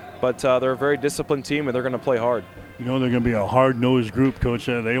 but they're a very disciplined team and they're going to play hard. They're going to be a hard-nosed group, Coach.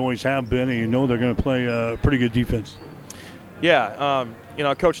 They always have been, and they're going to play pretty good defense. Yeah,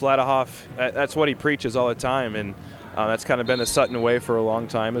 Coach Ladahoff, that's what he preaches all the time, and that's kind of been the Sutton way for a long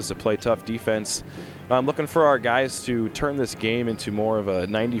time, is to play tough defense. I'm looking for our guys to turn this game into more of a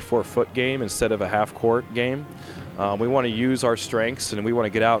 94-foot game instead of a half-court game. We want to use our strengths, and we want to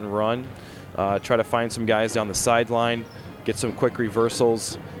get out and run, try to find some guys down the sideline, get some quick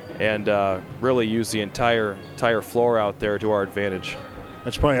reversals, and really use the entire floor out there to our advantage.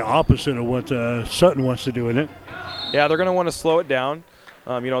 That's probably opposite of what Sutton wants to do, isn't it? Yeah, they're going to want to slow it down.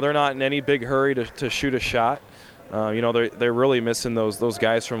 They're not in any big hurry to shoot a shot. They're really missing those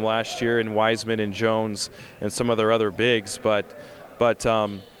guys from last year, and Wiseman and Jones and some of their other bigs. But they're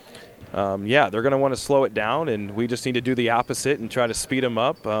going to want to slow it down, and we just need to do the opposite and try to speed them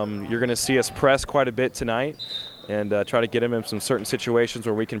up. You're going to see us press quite a bit tonight and try to get them in some certain situations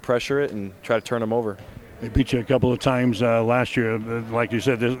where we can pressure it and try to turn them over. They beat you a couple of times last year. Like you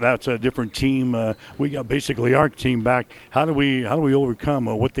said, that's a different team. We got basically our team back. How do we overcome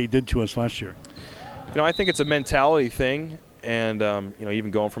what they did to us last year? I think it's a mentality thing, and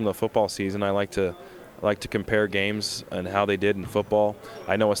even going from the football season, I like to compare games and how they did in football.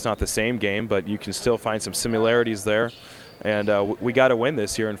 I know it's not the same game, but you can still find some similarities there. And we got to win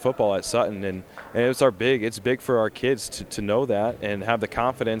this year in football at Sutton, and it's big for our kids to know that and have the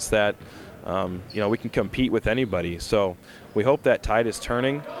confidence that we can compete with anybody. So we hope that tide is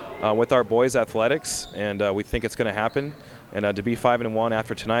turning with our boys' athletics, and we think it's going to happen. And to be 5-1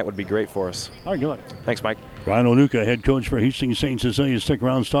 after tonight would be great for us. All right, good luck. Thanks, Mike. Ryan Onuka, head coach for Hastings St. Cecilia. Stick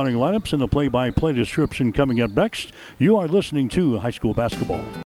around, starting lineups and the play-by-play description coming up next. You are listening to High School Basketball.